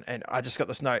people. And I just got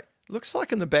this note. Looks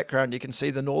like in the background you can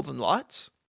see the Northern Lights.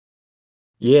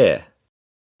 Yeah.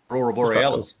 Aurora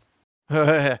Borealis.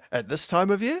 At this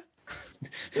time of year?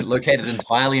 Located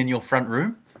entirely in your front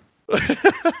room?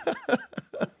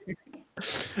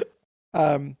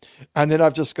 And then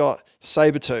I've just got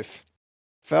Sabretooth.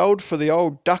 Failed for the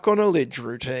old duck on a ledge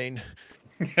routine.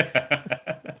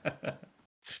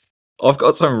 I've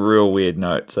got some real weird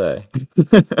notes, eh?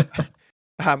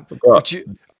 Would you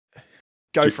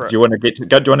go for it? Do you want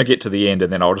to get to the end,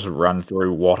 and then I'll just run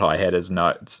through what I had as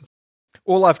notes?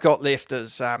 All I've got left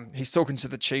is he's talking to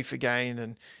the chief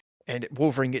again, and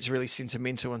Wolverine gets really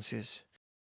sentimental and says,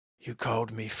 "You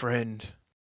called me friend,"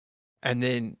 and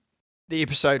then the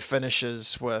episode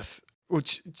finishes with.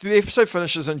 The episode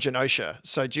finishes in Genosha.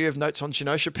 So, do you have notes on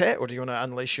Genosha, Pat, or do you want to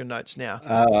unleash your notes now?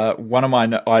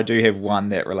 I do have one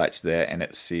that relates to that, and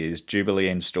it says Jubilee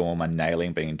and Storm are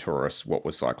nailing being tourists. What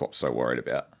was Cyclops so worried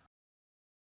about?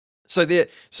 So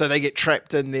they get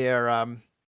trapped in their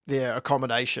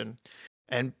accommodation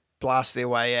and blast their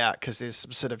way out because there's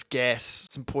some sort of gas,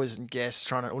 some poison gas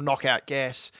or knockout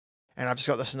gas. And I've just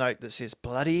got this note that says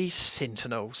bloody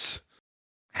Sentinels.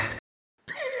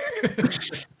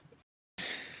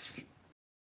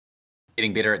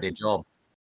 Getting better at their job.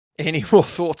 Any more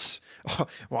thoughts? Oh,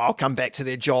 well, I'll come back to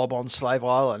their job on Slave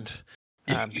Island.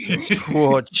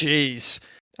 Jeez.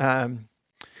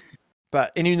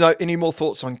 But any more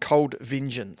thoughts on Cold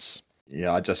Vengeance?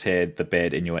 Yeah, I just had the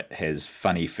bad Inuit has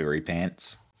funny furry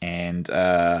pants, and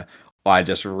I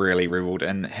just really revelled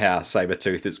in how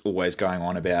Sabretooth is always going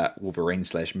on about Wolverine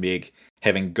 / Meg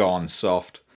having gone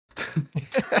soft.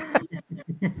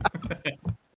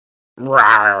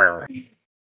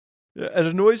 Yeah, it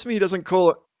annoys me he doesn't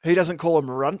call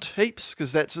him Runt heaps,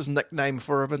 because that's his nickname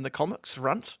for him in the comics,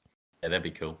 Runt. Yeah, that'd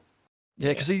be cool.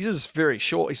 Yeah, because he's just very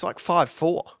short. He's like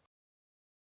 5'4".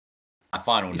 My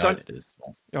final note is.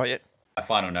 Oh yeah. My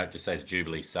final note just says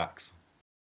Jubilee sucks.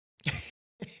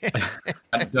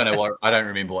 I don't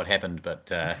remember what happened, but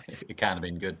it can't have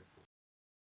been good.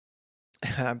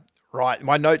 Right,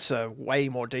 my notes are way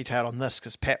more detailed on this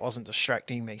because Pat wasn't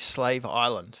distracting me. Slave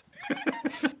Island.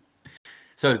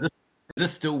 So is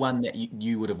this still one that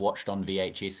you would have watched on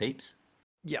VHS heaps?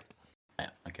 Yep. Yeah,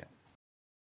 okay.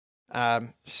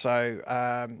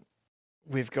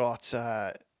 We've got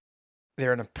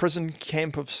they're in a prison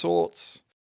camp of sorts.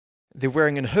 They're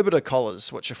wearing inhibitor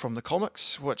collars, which are from the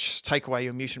comics, which take away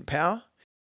your mutant power.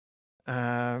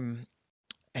 And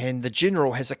the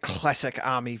general has a classic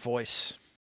army voice.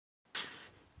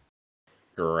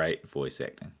 Great voice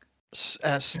acting.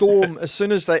 Storm, as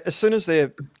soon as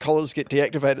their collars get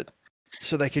deactivated,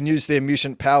 so they can use their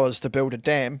mutant powers to build a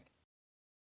dam.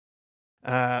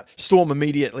 Storm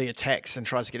immediately attacks and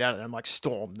tries to get out of it. I'm like,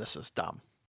 Storm, this is dumb.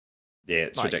 Yeah,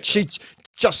 it's ridiculous. She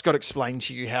just got explained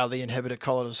to you how the inhibitor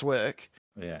collars work.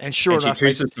 Yeah, and sure enough, she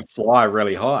chooses to fly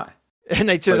really high. And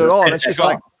they turn it on, and she's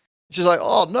like,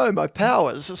 "Oh no, my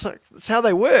powers!" It's like that's how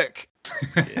they work.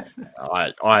 Yeah,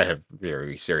 I have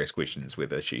very serious questions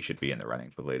whether she should be in the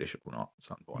running for leadership or not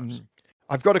sometimes.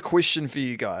 I've got a question for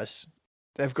you guys.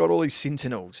 They've got all these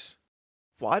Sentinels.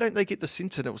 Why don't they get the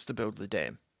Sentinels to build the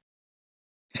dam?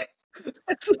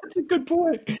 That's such a good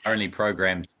point. Only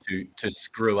programmed to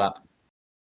screw up.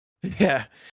 Yeah.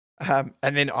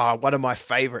 And then one of my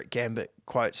favorite Gambit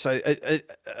quotes. So a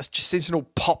Sentinel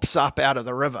pops up out of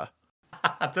the river.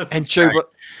 And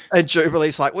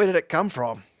Jubilee's like, where did it come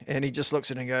from? And he just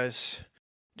looks at it and goes,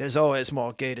 there's always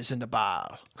more gators in the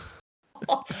bar.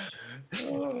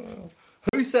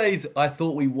 Who says, I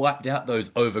thought we wiped out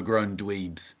those overgrown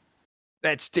dweebs?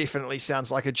 That's definitely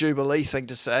sounds like a Jubilee thing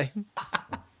to say.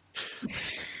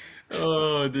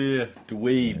 Oh dear.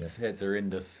 Dweebs. That's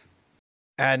horrendous.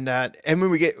 And when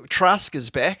we get Trask is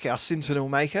back, our Sentinel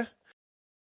maker,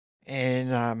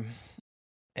 and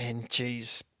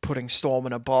geez, putting Storm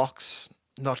in a box,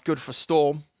 not good for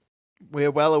Storm.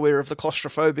 We're well aware of the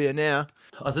claustrophobia now.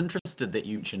 I was interested that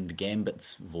you mentioned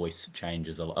Gambit's voice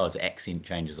changes a lot. Oh, his accent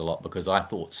changes a lot, because I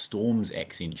thought Storm's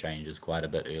accent changes quite a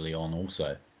bit early on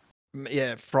also.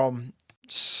 Yeah, from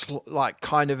like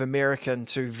kind of American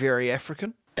to very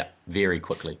African. Yeah, very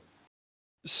quickly.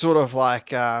 Sort of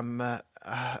like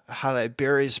Halle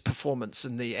Berry's performance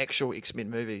in the actual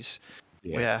X-Men movies,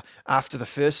 where after the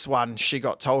first one, she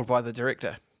got told by the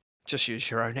director, just use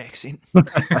your own accent.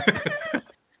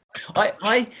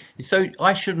 So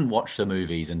I shouldn't watch the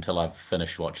movies until I've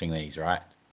finished watching these, right?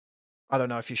 I don't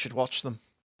know if you should watch them.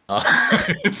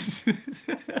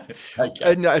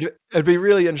 Okay. No, it'd be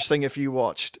really interesting if you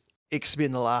watched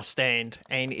X-Men: The Last Stand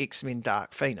and X-Men: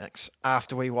 Dark Phoenix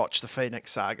after we watched the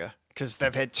Phoenix Saga, because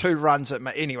they've had two runs at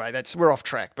anyway. We're off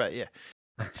track, but yeah.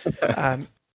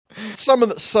 Some of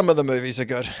the movies are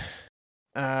good.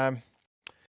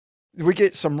 We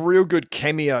get some real good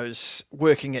cameos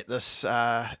working at this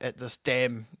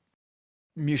damn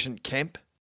mutant camp.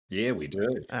 Yeah, we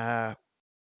do.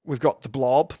 We've got the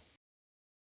Blob.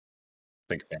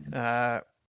 Big fan.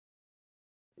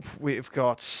 We've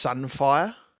got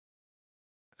Sunfire.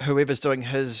 Whoever's doing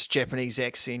his Japanese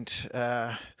accent,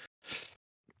 not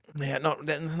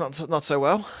so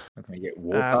well. Can we get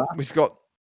Warpath? We've got.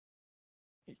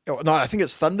 Oh, no, I think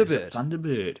it's Thunderbird.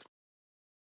 Thunderbird.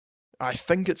 I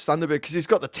think it's Thunderbird because he's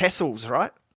got the tassels,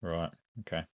 right? Right.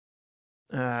 Okay.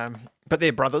 But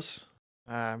they're brothers.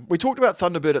 We talked about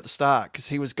Thunderbird at the start because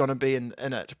he was going to be in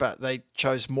it, but they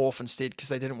chose Morph instead because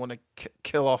they didn't want to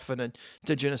kill off an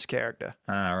indigenous character.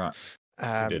 Right.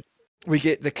 We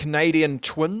get the Canadian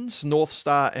twins, North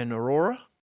Star and Aurora,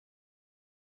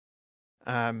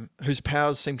 whose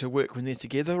powers seem to work when they're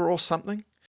together or something.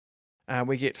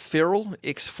 We get Feral,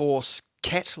 X-Force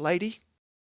cat lady.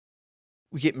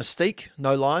 We get Mystique,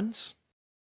 no lines.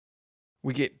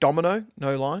 We get Domino,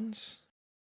 no lines.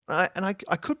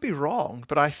 I could be wrong,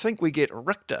 but I think we get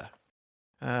Richter,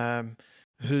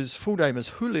 whose full name is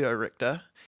Julio Richter,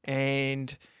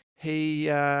 and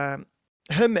him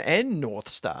and North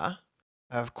Star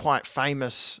are quite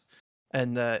famous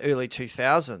in the early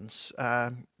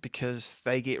 2000s because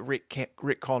they get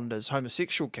retconned as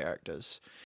homosexual characters.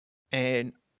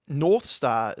 And North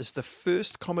Star is the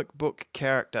first comic book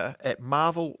character at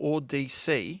Marvel or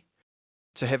DC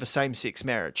to have a same-sex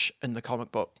marriage in the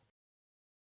comic book.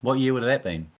 What year would have that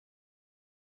been?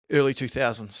 Early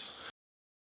 2000s.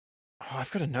 Oh,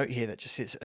 I've got a note here that just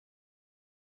says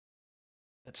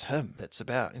it's him. That's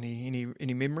about any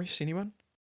memories? Anyone?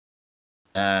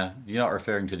 You're not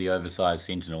referring to the oversized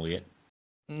Sentinel yet?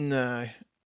 No,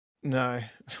 not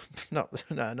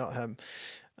him.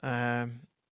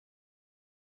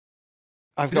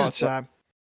 I've got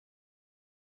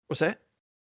what's that?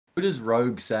 Who does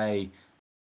Rogue say?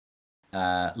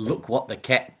 Look what the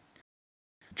cat.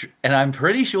 And I'm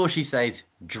pretty sure she says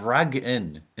drug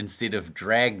in instead of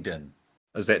dragged in.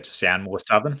 Does that just sound more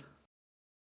southern?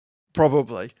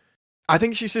 Probably. I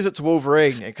think she says it to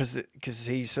Wolverine because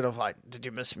he's sort of like, "Did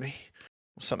you miss me?"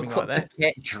 or something like that. The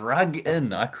cat drug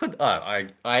in. I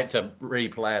had to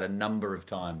replay it a number of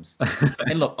times.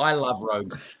 And look, I love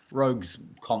Rogue's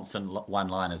constant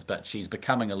one-liners, but she's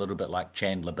becoming a little bit like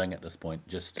Chandler Bing at this point.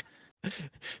 Just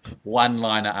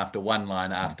one-liner after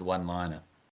one-liner after one-liner.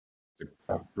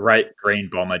 Great green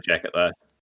bomber jacket though.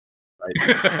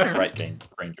 Great green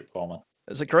bomber.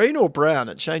 Is it green or brown?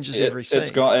 It changes every scene.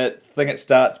 I think it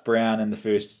starts brown in the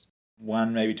first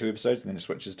one, maybe two episodes, and then it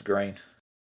switches to green.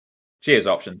 She has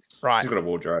options. Right. She's got a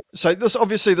wardrobe. So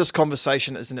this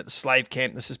conversation isn't at the slave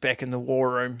camp. This is back in the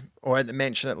war room, or at the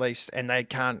mansion at least, and they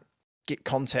can't get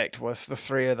contact with the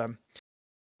three of them.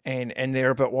 And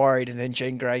they're a bit worried, and then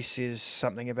Jean Grey says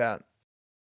something about,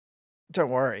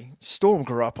 "Don't worry, Storm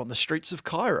grew up on the streets of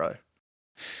Cairo."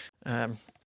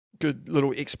 Good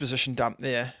little exposition dump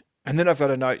there. And then I've got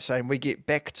a note saying we get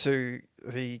back to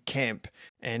the camp,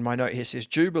 and my note here says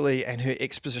Jubilee and her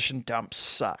exposition dumps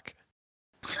suck.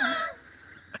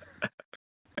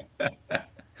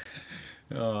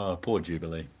 Oh, poor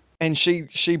Jubilee. And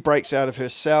she breaks out of her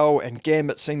cell, and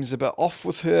Gambit seems a bit off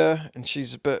with her, and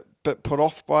she's a bit put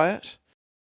off by it.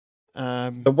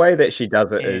 The way that she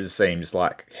does it seems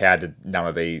like, how did none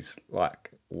of these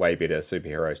way better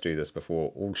superheroes do this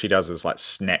before? All she does is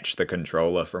snatch the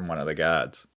controller from one of the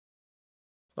guards.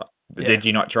 Did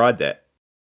you not try that?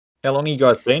 How long have you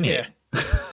guys been here?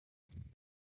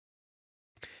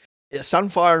 Yeah,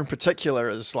 Sunfire in particular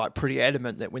is like pretty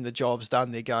adamant that when the job's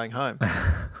done, they're going home.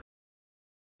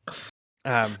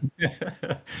 And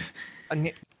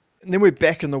then we're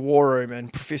back in the war room,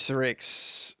 and Professor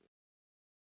X,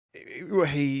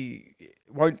 he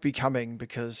won't be coming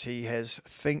because he has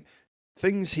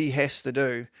things he has to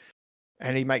do,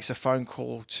 and he makes a phone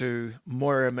call to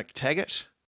Moira McTaggart,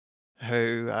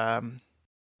 who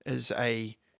is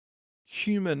a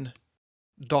human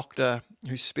doctor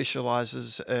who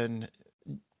specializes in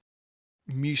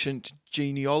mutant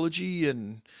genealogy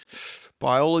and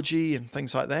biology and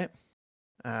things like that.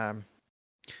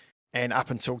 And up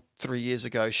until 3 years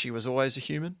ago, she was always a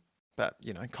human, but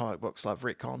comic books love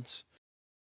retcons.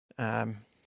 And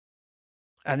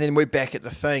then we're back at the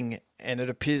Thing, and it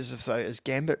appears as though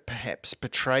Gambit perhaps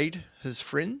betrayed his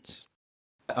friends.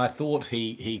 I thought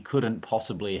he couldn't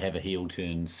possibly have a heel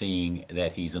turn, seeing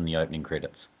that he's in the opening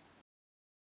credits.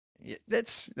 Yeah,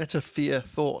 that's a fair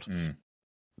thought.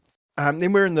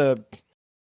 Then we're in the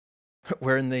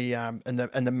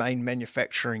main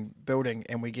manufacturing building,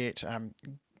 and we get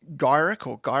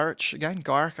Gyrich again.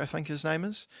 Gyrich, I think his name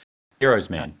is.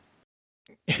 Heroes Man.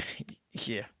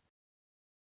 Yeah.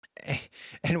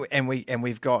 And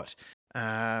we've got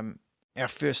our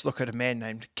first look at a man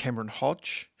named Cameron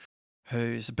Hodge,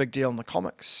 who's a big deal in the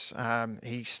comics.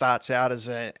 He starts out as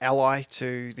an ally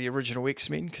to the original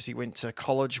X-Men because he went to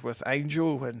college with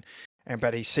Angel,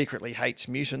 but he secretly hates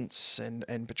mutants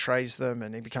and betrays them,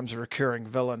 and he becomes a recurring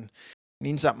villain and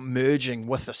ends up merging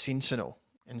with the Sentinel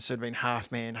instead of being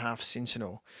half man, half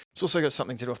Sentinel. It's also got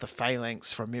something to do with the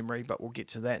Phalanx from memory, but we'll get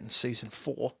to that in season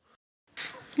 4.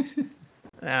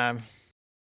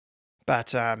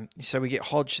 So we get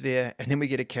Hodge there, and then we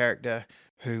get a character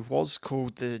who was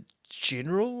called the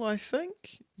General, I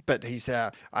think, but he's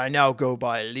I now go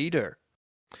by Leader.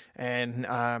 And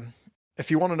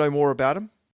if you want to know more about him,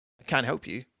 I can't help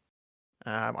you.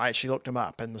 I actually looked him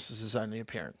up, and this is his only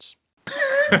appearance.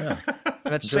 And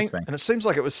it seems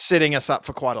like it was setting us up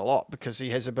for quite a lot, because he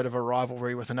has a bit of a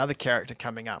rivalry with another character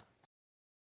coming up.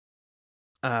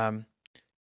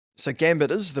 So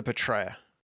Gambit is the betrayer,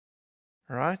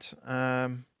 right?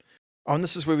 And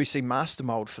this is where we see Master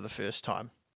Mold for the first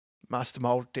time. Master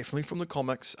Mold, definitely from the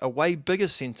comics, a way bigger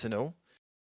Sentinel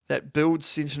that builds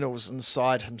Sentinels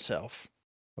inside himself.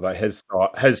 Although his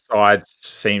side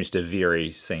seems to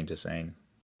vary scene to scene,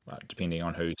 like, depending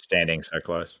on who's standing so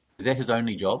close. Is that his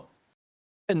only job?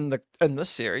 In this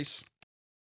series,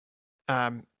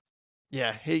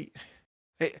 he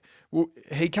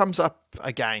comes up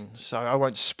again, so I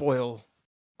won't spoil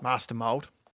Master Mold.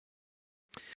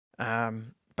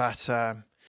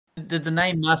 Did the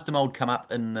name Master Mold come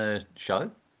up in the show?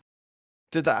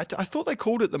 Did that? I thought they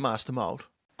called it the Master Mold.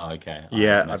 Okay.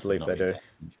 Yeah, I believe they do.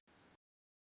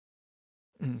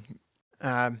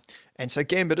 And so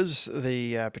Gambit is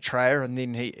the betrayer, and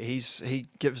then he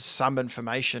gives some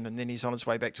information, and then he's on his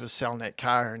way back to his cell in that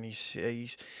car, and he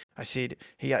says to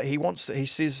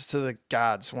the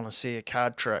guards, want to see a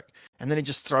card trick, and then he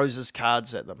just throws his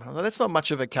cards at them. That's not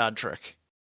much of a card trick.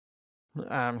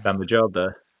 Done the job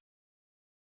though.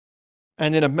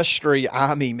 And then a mystery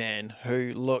army man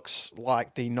who looks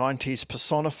like the 90s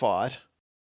personified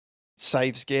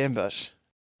saves Gambit.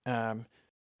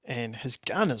 And his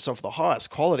gun is of the highest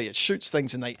quality. It shoots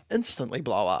things and they instantly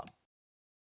blow up.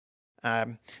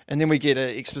 And then we get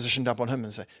an exposition dump on him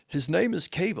and say, his name is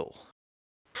Cable.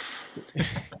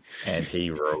 And he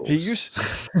rules. He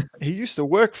used to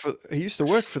work for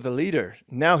the leader.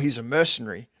 Now he's a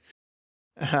mercenary.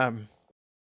 And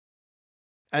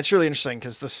it's really interesting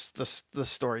because this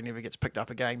story never gets picked up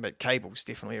again, but Cable's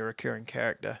definitely a recurring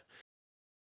character.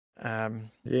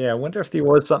 Yeah, I wonder if there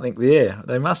was something there.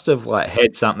 They must have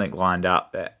had something lined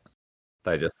up that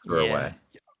they just threw away.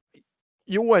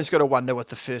 You always got to wonder with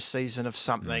the first season of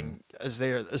something, is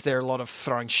there a lot of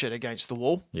throwing shit against the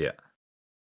wall? Yeah.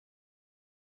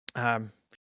 And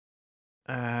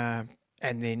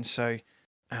then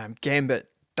Gambit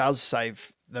does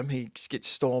save them. He gets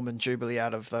Storm and Jubilee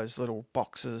out of those little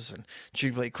boxes, and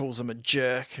Jubilee calls him a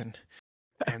jerk, and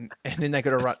then they've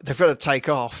got to take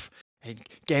off. And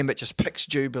Gambit just picks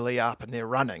Jubilee up and they're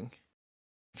running.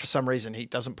 For some reason, he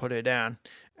doesn't put her down.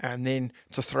 And then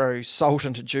to throw salt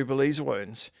into Jubilee's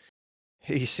wounds,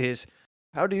 he says,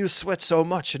 "How do you sweat so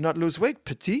much and not lose weight,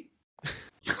 Petit?"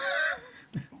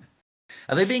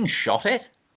 Are they being shot at?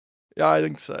 Yeah, I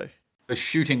think so. The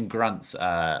shooting grunts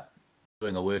are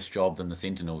doing a worse job than the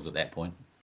Sentinels at that point.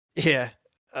 Yeah.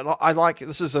 I like,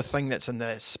 this is a thing that's in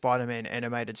the Spider-Man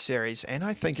animated series, and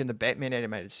I think in the Batman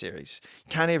animated series.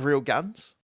 Can't have real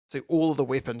guns. So all of the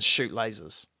weapons shoot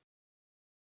lasers.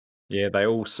 Yeah, they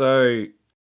also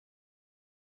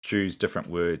choose different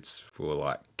words for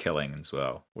like killing as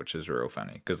well, which is real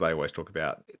funny because they always talk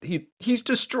about he's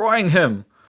destroying him.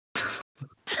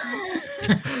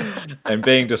 And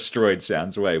being destroyed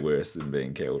sounds way worse than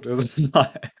being killed.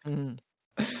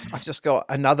 I've just got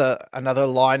another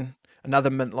line, another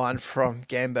mint line from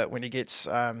Gambit when he gets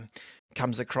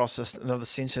comes across another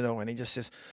Sentinel and he just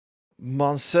says,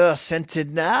 "Monsieur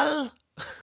Sentinel."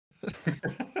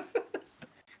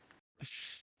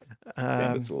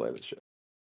 Gambit's all over the shit.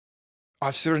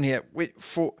 I've seen in here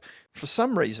for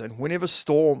some reason whenever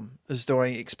Storm is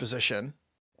doing exposition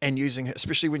and using her,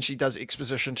 especially when she does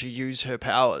exposition to use her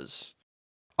powers,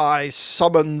 I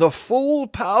summon the full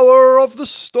power of the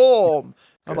storm.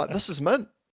 I'm like, this is mint.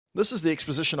 This is the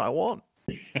exposition I want.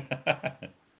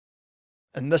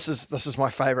 And this is my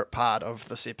favorite part of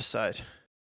this episode.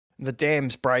 The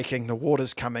dam's breaking, the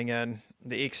water's coming in,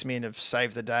 the X-Men have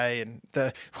saved the day, and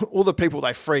all the people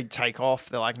they freed take off.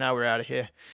 They're like, no, we're out of here.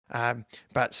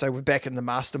 But so we're back in the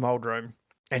Master Mold room,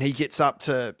 and he gets up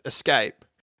to escape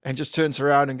and just turns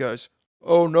around and goes,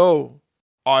 "Oh no,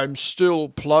 I'm still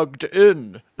plugged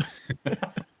in."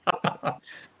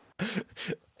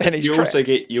 And he's you also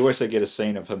get a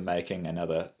scene of him making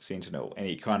another Sentinel, and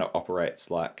he kind of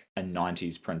operates like a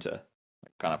 90s printer.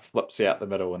 It kind of flips out the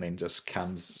middle and then just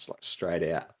comes like straight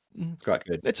out. Quite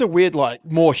good. It's a weird, like,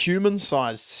 more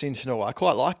human-sized Sentinel. I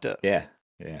quite liked it. Yeah.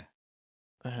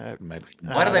 Maybe.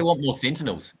 Why do they want more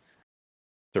Sentinels?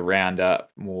 To round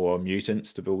up more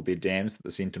mutants to build their dams that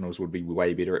the Sentinels would be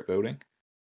way better at building.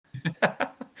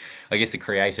 I guess the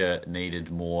creator needed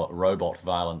more robot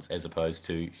violence as opposed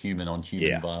to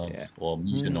human-on-human violence or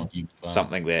mutant-on-human violence.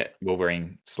 Something that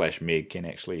Wolverine/Meg can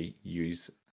actually use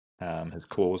his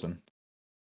claws in.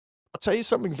 I'll tell you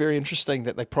something very interesting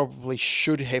that they probably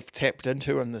should have tapped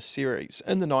into in this series.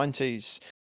 In the 90s,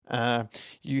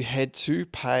 you had to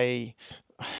pay,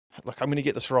 look, I'm going to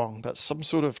get this wrong, but some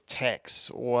sort of tax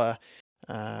or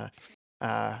some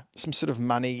sort of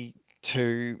money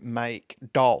to make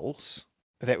dolls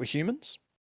that were humans.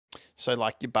 So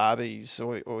like your Barbies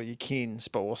or your Kens,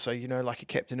 but also, like a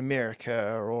Captain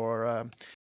America or,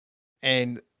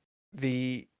 and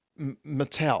the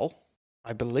Mattel,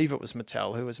 I believe it was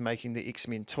Mattel who was making the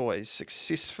X-Men toys,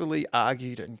 successfully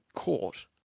argued in court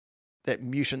that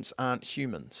mutants aren't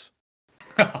humans.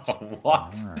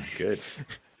 What? Oh, good.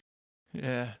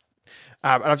 Yeah.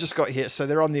 And I've just got here, so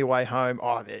they're on their way home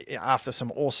after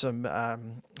some awesome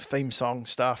theme song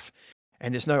stuff,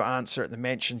 and there's no answer at the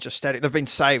mansion, just static. They've been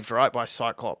saved, right, by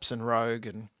Cyclops and Rogue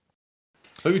and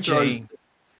who throws?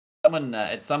 Someone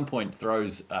at some point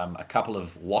throws a couple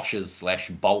of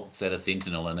washers/bolts at a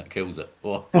Sentinel and it kills it,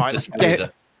 or destroys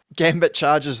it. Gambit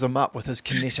charges them up with his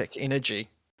kinetic energy.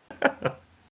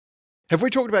 Have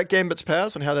we talked about Gambit's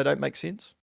powers and how they don't make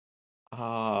sense?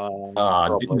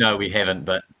 No, we haven't,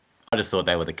 but I just thought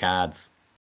they were the cards.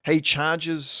 He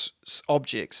charges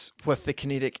objects with the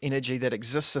kinetic energy that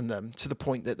exists in them to the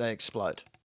point that they explode.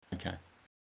 Okay.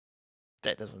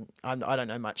 That doesn't... I don't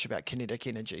know much about kinetic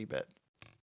energy, but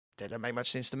that don't make much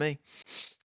sense to me.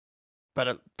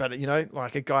 But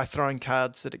like a guy throwing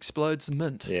cards that explodes,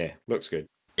 mint. Yeah, looks good.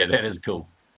 Yeah, that is cool.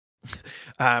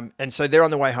 And so they're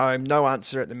on the way home, no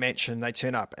answer at the mansion. They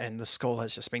turn up and the school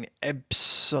has just been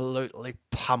absolutely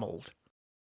pummeled.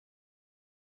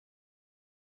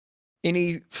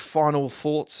 Any final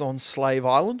thoughts on Slave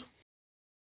Island?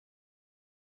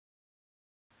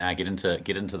 Get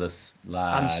into this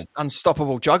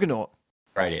Unstoppable Juggernaut.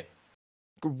 Right.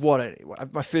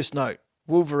 My first note: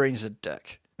 Wolverine's a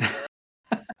dick.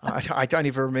 I don't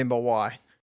even remember why.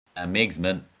 Meg's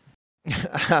mint.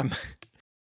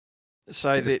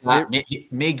 So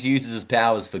Meg uses his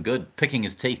powers for good, picking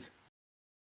his teeth.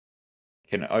 He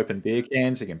can open beer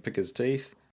cans. He can pick his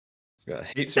teeth. He's got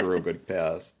heaps of real good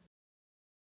powers.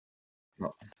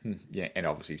 Yeah, and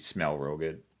obviously smell real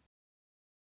good.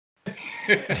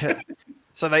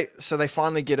 So they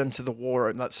finally get into the war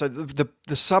room. So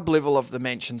the sub level of the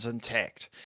mansion's intact,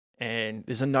 and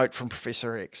there's a note from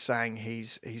Professor X saying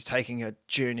he's taking a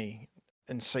journey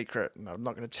in secret, and I'm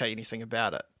not going to tell you anything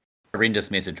about it. Horrendous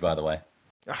message, by the way.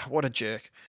 What a jerk!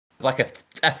 It's like a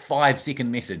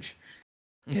 5-second message.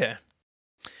 Yeah.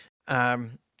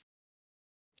 And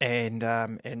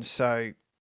so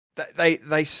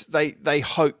they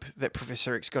hope that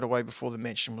Professor X got away before the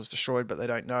mansion was destroyed, but they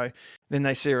don't know. Then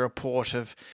they see a report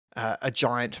of a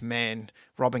giant man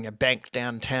robbing a bank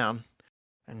downtown,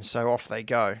 and so off they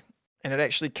go. And it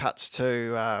actually cuts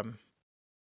to a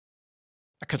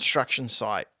construction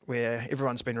site where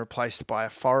everyone's been replaced by a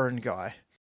foreign guy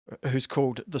who's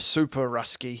called the Super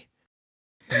Rusky.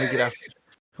 and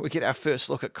we get our first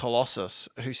look at Colossus,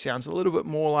 who sounds a little bit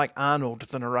more like Arnold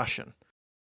than a Russian.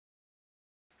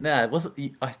 No, it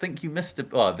wasn't. I think you missed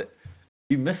a.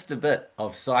 You missed a bit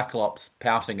of Cyclops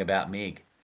pouting about Meg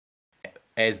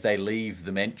as they leave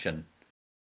the mansion.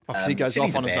 Because he goes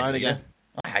off on his own again.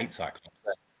 I hate Cyclops.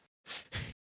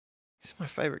 He's my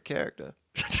favorite character.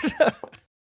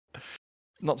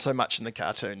 Not so much in the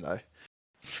cartoon, though.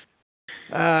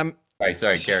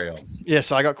 Sorry, carry on. Yeah,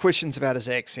 so I got questions about his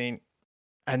accent,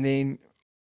 and then,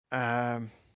 the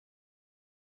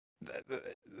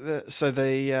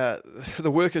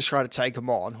workers try to take him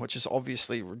on, which is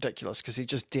obviously ridiculous because he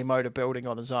just demoed a building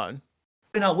on his own.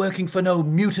 We're not working for no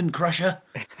mutant crusher.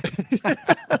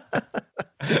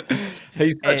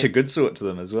 He's such a good sort to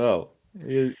them as well.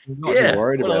 He's not too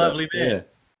worried about what a lovely man. Yeah.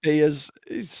 He is.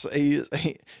 He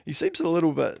seems a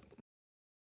little bit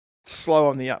slow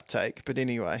on the uptake, but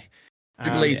anyway.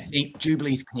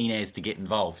 Jubilee's keen as to get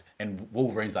involved, and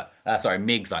Wolverine's like,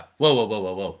 Meg's like,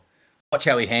 whoa. Watch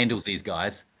how he handles these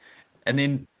guys. And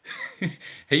then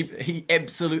he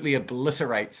absolutely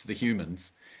obliterates the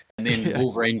humans. And then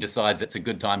Wolverine decides it's a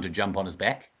good time to jump on his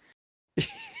back.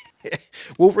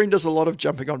 Wolverine does a lot of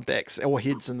jumping on backs or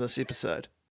heads in this episode.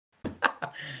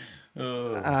 But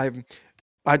I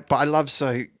love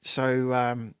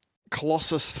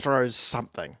Colossus throws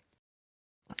something.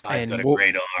 He's got a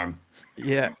great arm.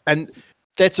 Yeah, and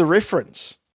that's a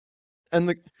reference. In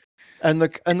the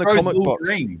comic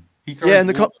books.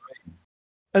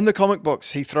 In the comic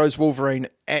books, he throws Wolverine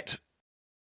at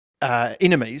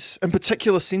enemies, in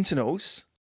particular Sentinels,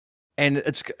 and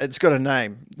it's got a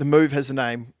name. The move has a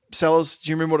name. Sellers, do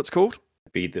you remember what it's called?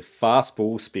 It'd be the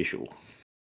fastball special.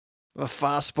 The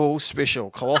fastball special.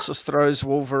 Colossus throws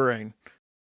Wolverine.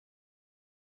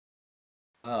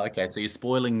 Oh, okay. So you're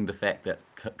spoiling the fact that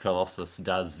Colossus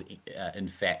does, in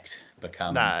fact,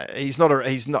 become. Nah, he's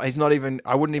not even.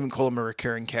 I wouldn't even call him a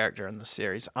recurring character in the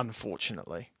series,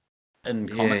 unfortunately. In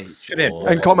comics,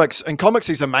 in comics,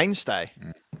 he's a mainstay.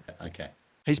 Okay.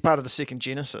 He's part of the second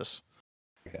Genesis.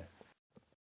 Okay.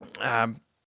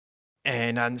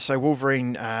 And so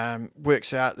Wolverine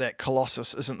works out that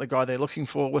Colossus isn't the guy they're looking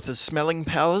for with his smelling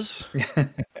powers.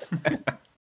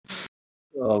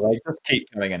 Oh, they just keep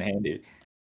coming in handy.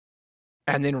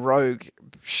 And then Rogue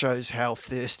shows how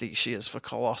thirsty she is for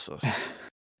Colossus.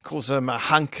 Calls him a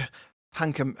hunk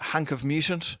of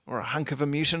mutant, or a hunk of a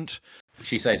mutant.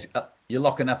 She says, "You're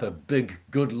locking up a big,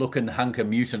 good-looking hunk of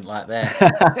mutant like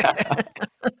that."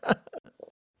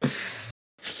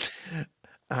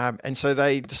 And so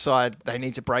they decide they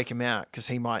need to break him out because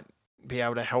he might be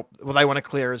able to help. Well, they want to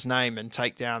clear his name and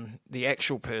take down the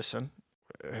actual person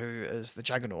who is the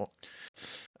Juggernaut.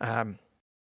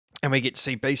 And we get to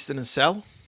see Beast in his cell.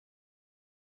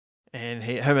 And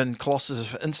him and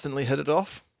Colossus have instantly hit it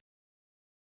off.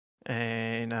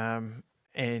 And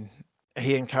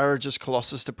he encourages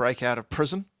Colossus to break out of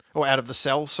prison. Or out of the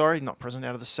cell, sorry. Not prison,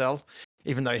 out of the cell.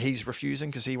 Even though he's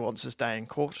refusing because he wants his day in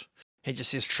court. He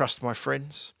just says, "Trust my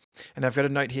friends." And I've got a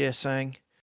note here saying,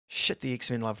 "Shit, the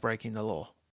X-Men love breaking the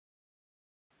law."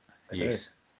 Yes.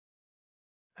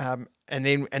 And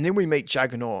then we meet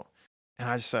Juggernaut. And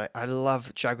I just say, I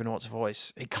love Juggernaut's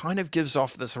voice. It kind of gives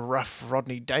off this rough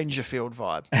Rodney Dangerfield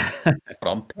vibe.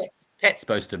 Pat's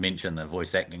supposed to mention the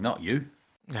voice acting, not you.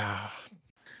 Pat,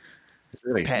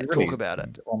 talk about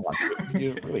it.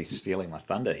 You're really stealing my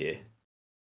thunder here.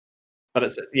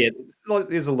 But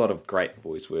there's a lot of great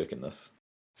voice work in this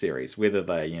series. Whether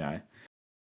they,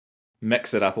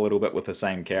 mix it up a little bit with the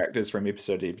same characters from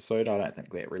episode to episode, I don't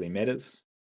think that really matters.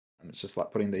 And it's just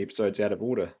like putting the episodes out of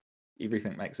order.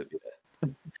 Everything makes it better.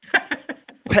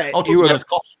 Pat, I'll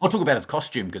talk about his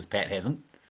costume because Pat hasn't.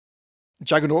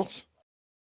 Juggernauts?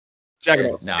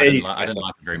 Juggernauts. No, I didn't like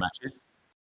it very much.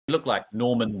 He looked like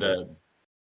Norman the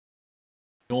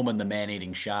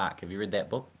man-eating shark. Have you read that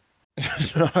book?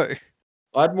 No.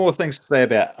 I had more things to say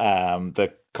about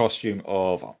the costume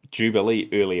of Jubilee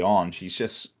early on.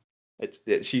 She's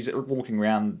walking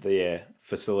around their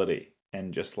facility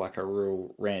and just like a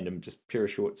real random just pair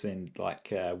of shorts and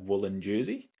like a woolen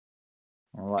jersey.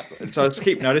 So I just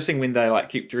keep noticing when they like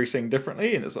keep dressing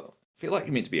differently, and I feel like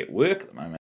you're meant to be at work at the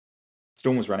moment.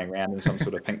 Storm was running around in some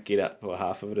sort of pink get-up for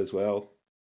half of it as well.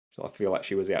 So I feel like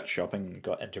she was out shopping and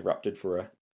got interrupted for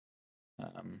a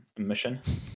mission.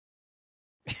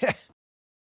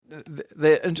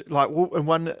 Like in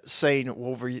one scene,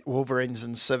 Wolverine's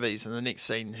in civvies, and the next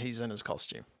scene he's in his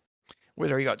costume.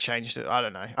 Whether he got changed, I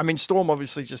don't know. I mean, Storm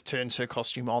obviously just turns her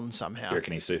costume on somehow. You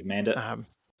reckon he Supermaned it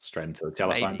straight into the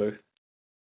telephone booth?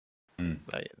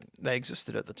 They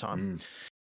existed at the time.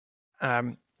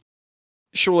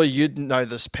 surely you'd know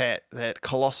this, Pat, that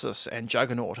Colossus and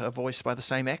Juggernaut are voiced by the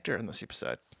same actor in this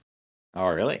episode. Oh,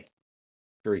 really?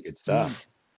 Very good stuff.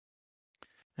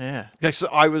 Yeah. So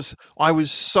I was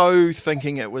so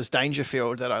thinking it was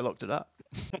Dangerfield that I looked it up.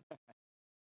 It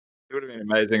would have been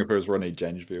amazing if it was Ronnie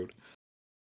Dangerfield.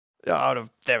 That would have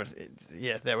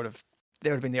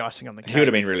been the icing on the cake. He would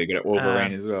have been really good at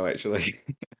Wolverine as well, actually.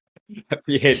 If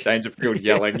you had Dangerfield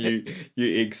yelling, you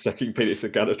egg-sucking piece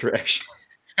of gutter trash.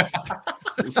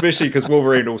 Especially because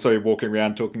Wolverine also walking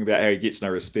around talking about how he gets no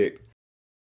respect.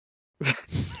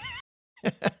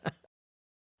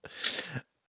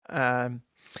 I've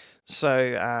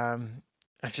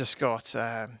just got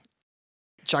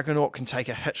Juggernaut can take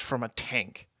a hit from a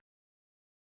tank.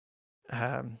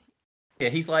 Yeah,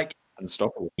 he's like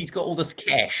unstoppable. He's got all this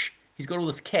cash.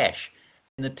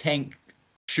 And the tank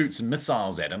shoots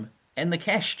missiles at him, and the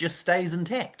cash just stays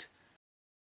intact.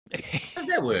 How does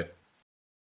that work?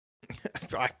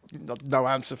 No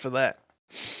answer for that.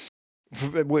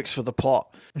 It works for the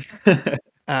plot.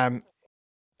 And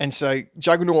so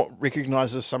Juggernaut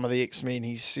recognizes some of the X-Men.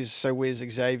 He says, "So where's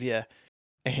Xavier?"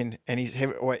 And he's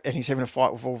having a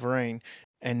fight with Wolverine,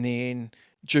 and then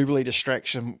Jubilee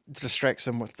distracts him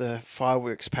with the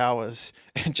fireworks powers,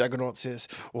 and Juggernaut says,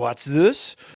 "What's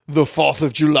this? The 4th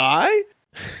of July?"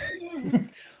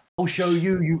 I'll show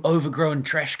you, you overgrown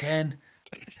trash can.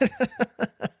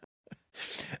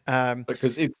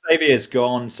 Because Xavier's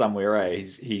gone somewhere, eh?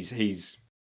 He's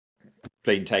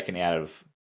been taken out of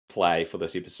play for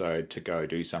this episode to go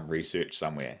do some research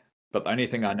somewhere. But the only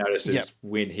thing I noticed is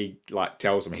when he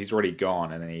tells him he's already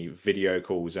gone, and then he video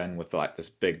calls in with this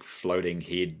big floating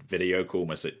head video call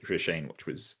machine, which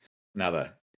was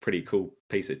another pretty cool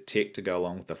piece of tech to go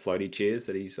along with the floaty chairs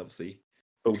that he's obviously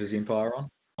built his empire on.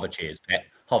 Hover chairs, Pat.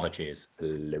 Hover chairs.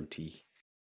 Floaty.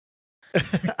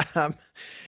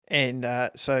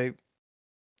 So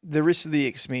the rest of the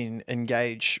X-Men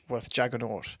engage with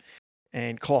Juggernaut,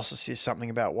 and Colossus says something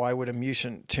about why would a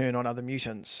mutant turn on other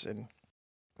mutants, and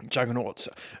Juggernaut's,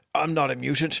 "I'm not a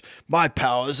mutant. My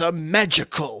powers are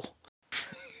magical."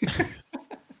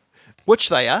 Which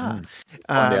they are.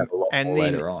 Find out a lot more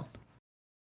later on.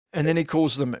 And then he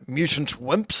calls them mutant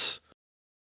wimps.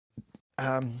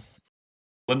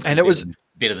 Wimps and it was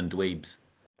better than dweebs.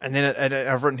 And then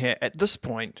I've written here, at this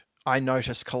point, I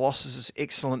noticed Colossus's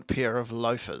excellent pair of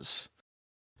loafers.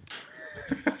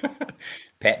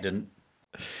 Pat didn't.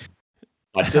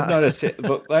 I did notice it,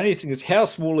 but the only thing is, how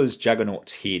small is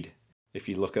Juggernaut's head? If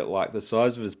you look at the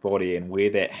size of his body and where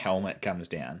that helmet comes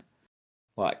down,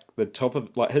 the top of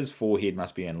his forehead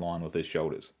must be in line with his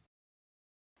shoulders.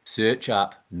 Search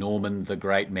up Norman the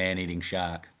Great Man-Eating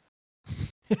Shark.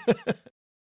 I'm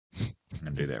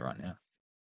gonna do that right now.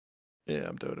 Yeah,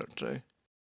 I'm doing it too.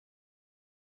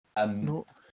 I'm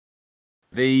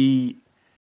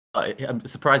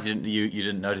surprised you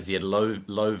didn't notice he had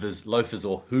loafers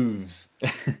or hooves.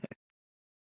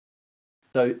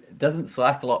 So doesn't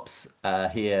Cyclops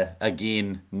here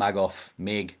again mug off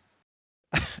Meg?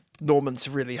 Norman's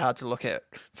really hard to look at,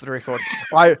 for the record.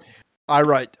 I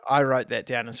wrote that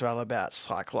down as well about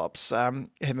Cyclops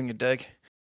having a dig,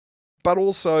 but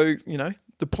also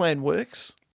the plan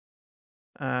works.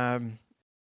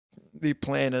 The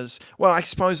plan is, well, I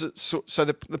suppose it's so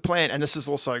the plan, and this is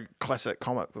also classic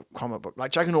comic book,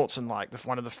 like Juggernaut's in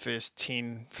one of the first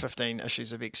 10, 15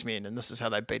 issues of X-Men, and this is how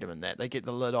they beat him in that. They get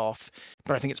the lid off,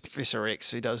 but I think it's Professor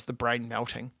X who does the brain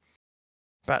melting.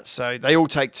 But so they all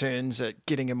take turns at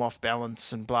getting him off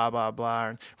balance and blah, blah, blah.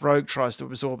 And Rogue tries to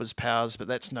absorb his powers, but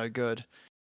that's no good.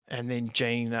 And then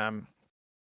Jean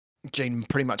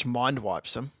pretty much mind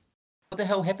wipes him. What the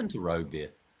hell happened to Rogue there?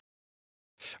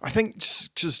 I think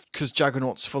just because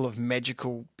Juggernaut's full of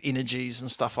magical energies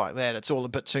and stuff like that, it's all a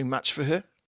bit too much for her.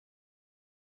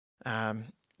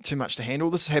 Too much to handle.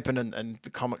 This has happened in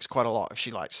the comics quite a lot. If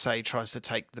she, say, tries to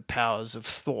take the powers of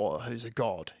Thor, who's a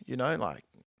god,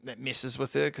 that messes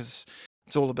with her because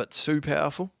it's all a bit too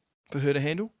powerful for her to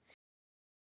handle,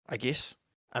 I guess.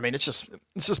 I mean, it's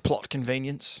just plot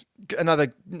convenience.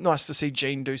 Another nice to see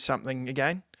Jean do something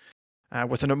again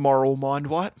with an immoral mind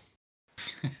wipe.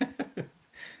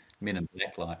 Men in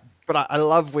Black light. But I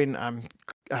love when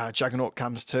Juggernaut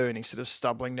comes to and he's sort of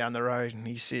stumbling down the road and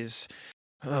he says,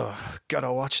 "Oh,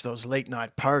 gotta watch those late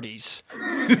night parties."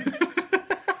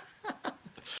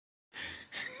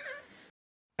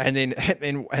 And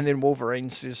then Wolverine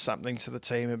says something to the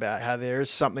team about how there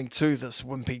is something to this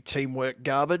wimpy teamwork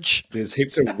garbage. There's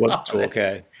heaps of wimp talk,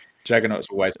 eh? Juggernaut's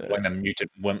always calling them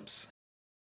mutant wimps.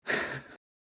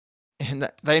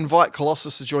 And they invite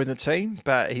Colossus to join the team,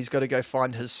 but he's got to go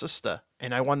find his sister.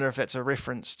 And I wonder if that's a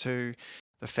reference to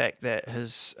the fact that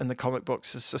in the comic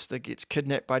books, his sister gets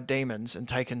kidnapped by demons and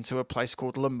taken to a place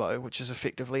called Limbo, which is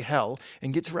effectively hell,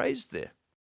 and gets raised there.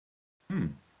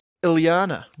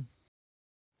 Ilyana.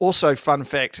 Also, fun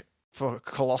fact for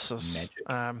Colossus,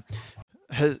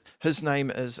 his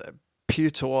name is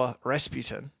Pyotr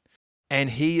Rasputin, and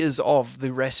he is of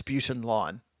the Rasputin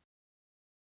line.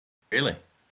 Really?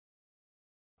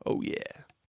 Oh, yeah.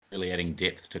 Really adding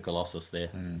depth to Colossus there.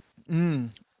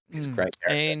 He's a great character.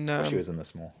 And she was in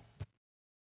this more.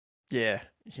 Yeah.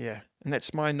 And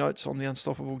that's my notes on the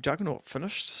Unstoppable Juggernaut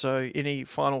finished. So any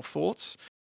final thoughts?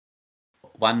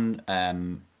 One, I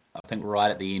think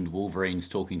right at the end, Wolverine's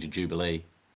talking to Jubilee,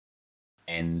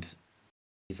 and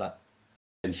he's like,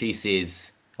 and she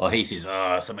says, he says,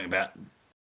 something about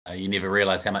you never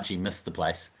realise how much he missed the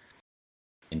place.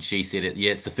 And she said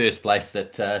it's the first place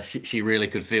that she really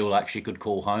could feel like she could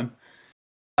call home.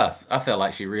 I felt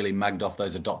like she really mugged off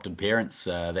those adopted parents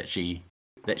that she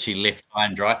left high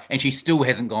and dry, and she still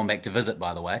hasn't gone back to visit,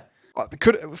 by the way.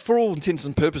 For all intents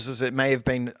and purposes, it may have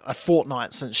been a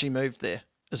fortnight since she moved there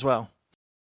as well.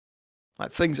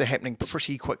 Like, things are happening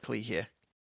pretty quickly here.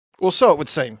 Or so it would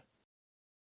seem.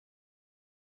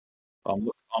 I'm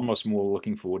almost more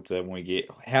looking forward to when we get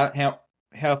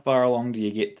how far along do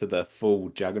you get to the full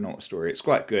Juggernaut story? It's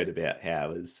quite good about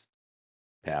how his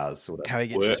powers sort of how he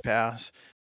gets his powers.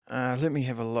 Let me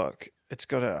have a look. It's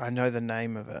got I know the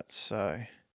name of it, so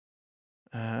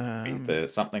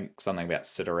something about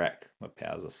Sidorak, the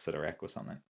powers of Sidorak or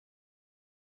something.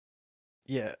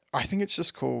 Yeah, I think it's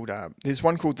just called. There's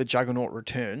one called The Juggernaut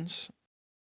Returns.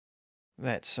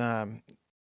 That's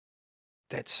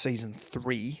season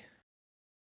 3.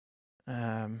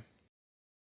 I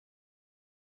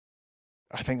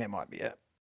think that might be it.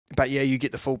 But yeah, you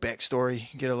get the full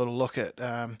backstory. You get a little look at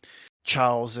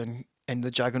Charles and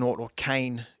the Juggernaut, or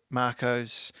Kane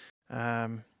Marco's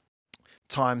time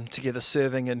together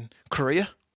serving in Korea,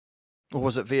 or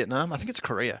was it Vietnam? I think it's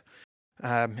Korea.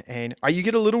 And you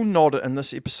get a little nod in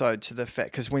this episode to the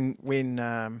fact, because when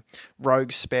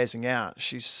Rogue's spazzing out,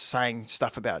 she's saying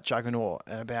stuff about Juggernaut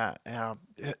and about how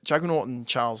Juggernaut and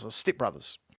Charles are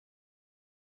stepbrothers.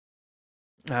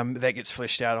 That gets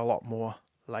fleshed out a lot more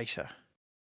later.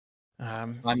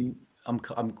 I'm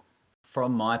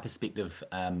from my perspective,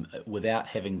 without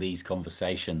having these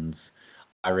conversations,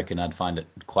 I reckon I'd find it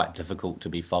quite difficult to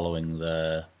be following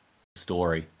the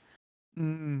story.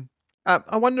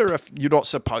 I wonder if you're not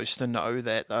supposed to know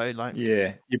that, though. Like,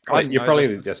 yeah, you probably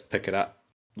just pick it up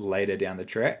later down the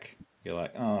track. You're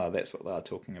like, oh, that's what they were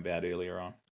talking about earlier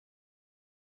on.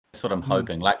 That's what I'm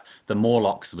hoping. Like, the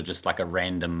Morlocks were just like a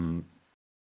random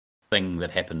thing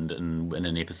that happened in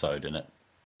an episode, and it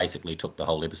basically took the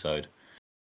whole episode.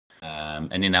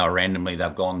 And then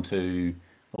they've gone to,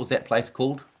 what was that place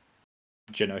called?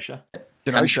 Genosha.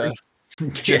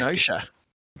 Genosha.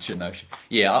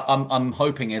 Yeah, I'm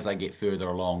hoping as I get further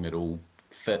along, it'll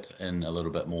fit in a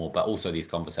little bit more. But also, these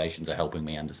conversations are helping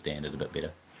me understand it a bit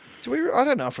better. I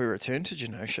don't know if we return to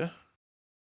Genosha.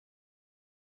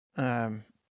 I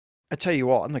tell you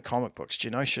what, in the comic books,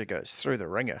 Genosha goes through the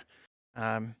ringer.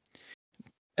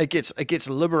 It gets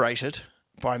liberated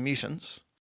by mutants,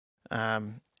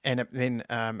 and then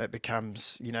it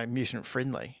becomes mutant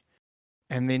friendly,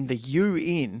 and then the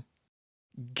UN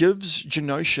gives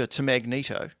Genosha to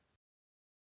Magneto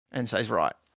and says,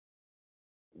 right,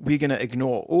 we're going to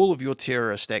ignore all of your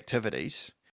terrorist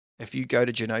activities if you go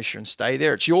to Genosha and stay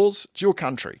there. It's yours. It's your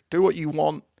country. Do what you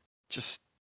want. Just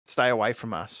stay away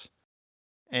from us.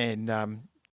 And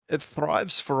it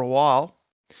thrives for a while.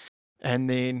 And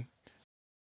then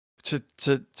to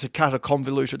cut a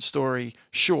convoluted story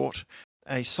short,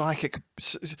 a psychic,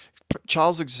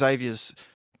 Charles Xavier's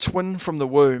twin from the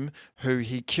womb, who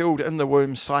he killed in the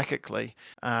womb psychically,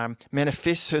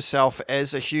 manifests herself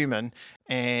as a human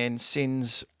and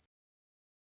sends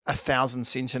 1,000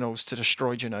 Sentinels to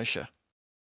destroy Genosha.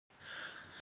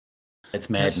 It's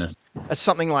madness. It's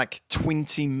something like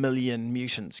 20 million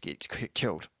mutants get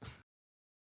killed.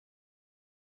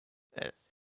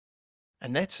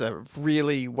 And that's a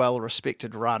really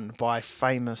well-respected run by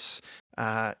famous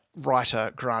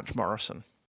writer Grant Morrison.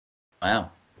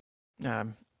 Wow.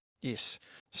 Yes.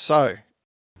 So,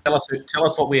 tell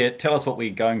us what we're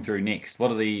going through next.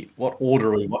 What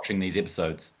order are we watching these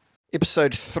episodes?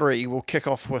 Episode 3 will kick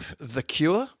off with The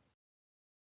Cure.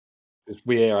 Is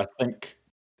where I think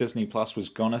Disney Plus was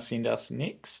gonna send us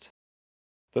next.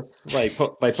 They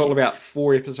put about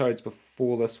 4 episodes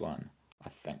before this one, I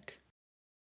think.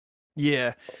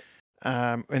 Yeah.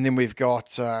 And then we've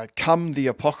got Come the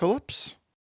Apocalypse.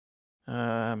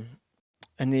 And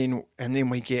then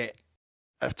we get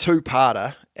a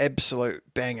 2-parter, absolute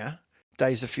banger,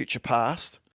 Days of Future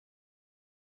Past.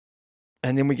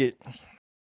 And then we get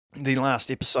the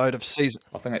last episode of season.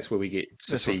 I think that's where we get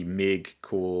to see Meg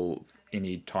call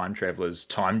any time travelers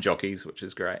time jockeys, which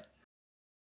is great.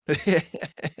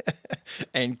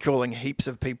 And calling heaps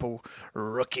of people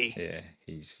rookie. Yeah,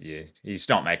 he's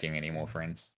not making any more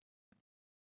friends.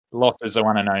 Lost is the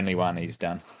one and only one. He's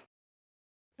done.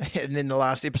 And then the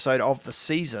last episode of the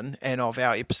season and of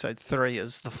our episode 3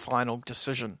 is the final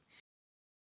decision.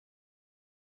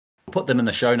 We'll put them in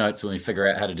the show notes when we figure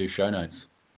out how to do show notes.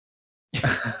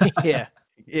 Yeah.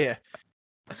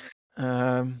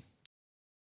 So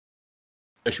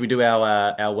should we do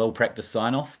our well-practiced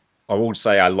sign-off? I will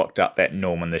say I looked up that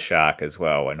Norman the Shark as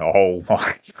well, and oh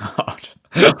my god,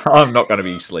 I'm not going to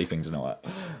be sleeping tonight.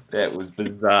 That was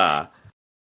bizarre.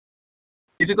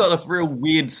 He's got a real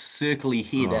weird circly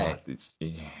head,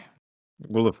 Yeah.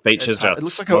 Well, the features are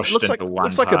smushed into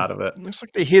one part of it. Looks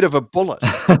like the head of a bullet.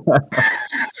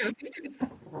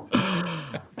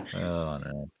 Oh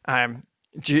no.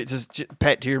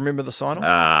 Pat, do you remember the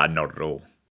sign-off? Not at all.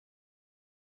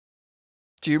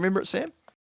 Do you remember it, Sam?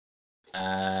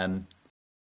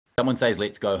 Someone says,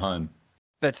 "Let's go home."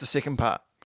 That's the second part.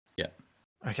 Yeah.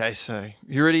 Okay, so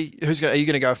you ready? Are you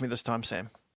going to go with me this time, Sam?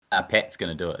 Pat's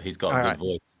going to do it. He's got a good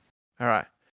voice. All right.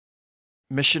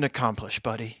 Mission accomplished,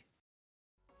 buddy.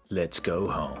 Let's go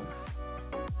home.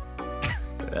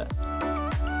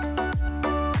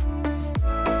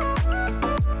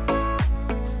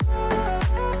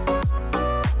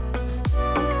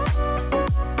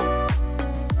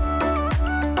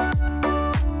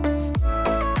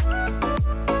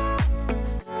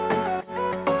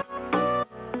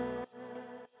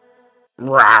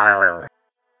 Rawr.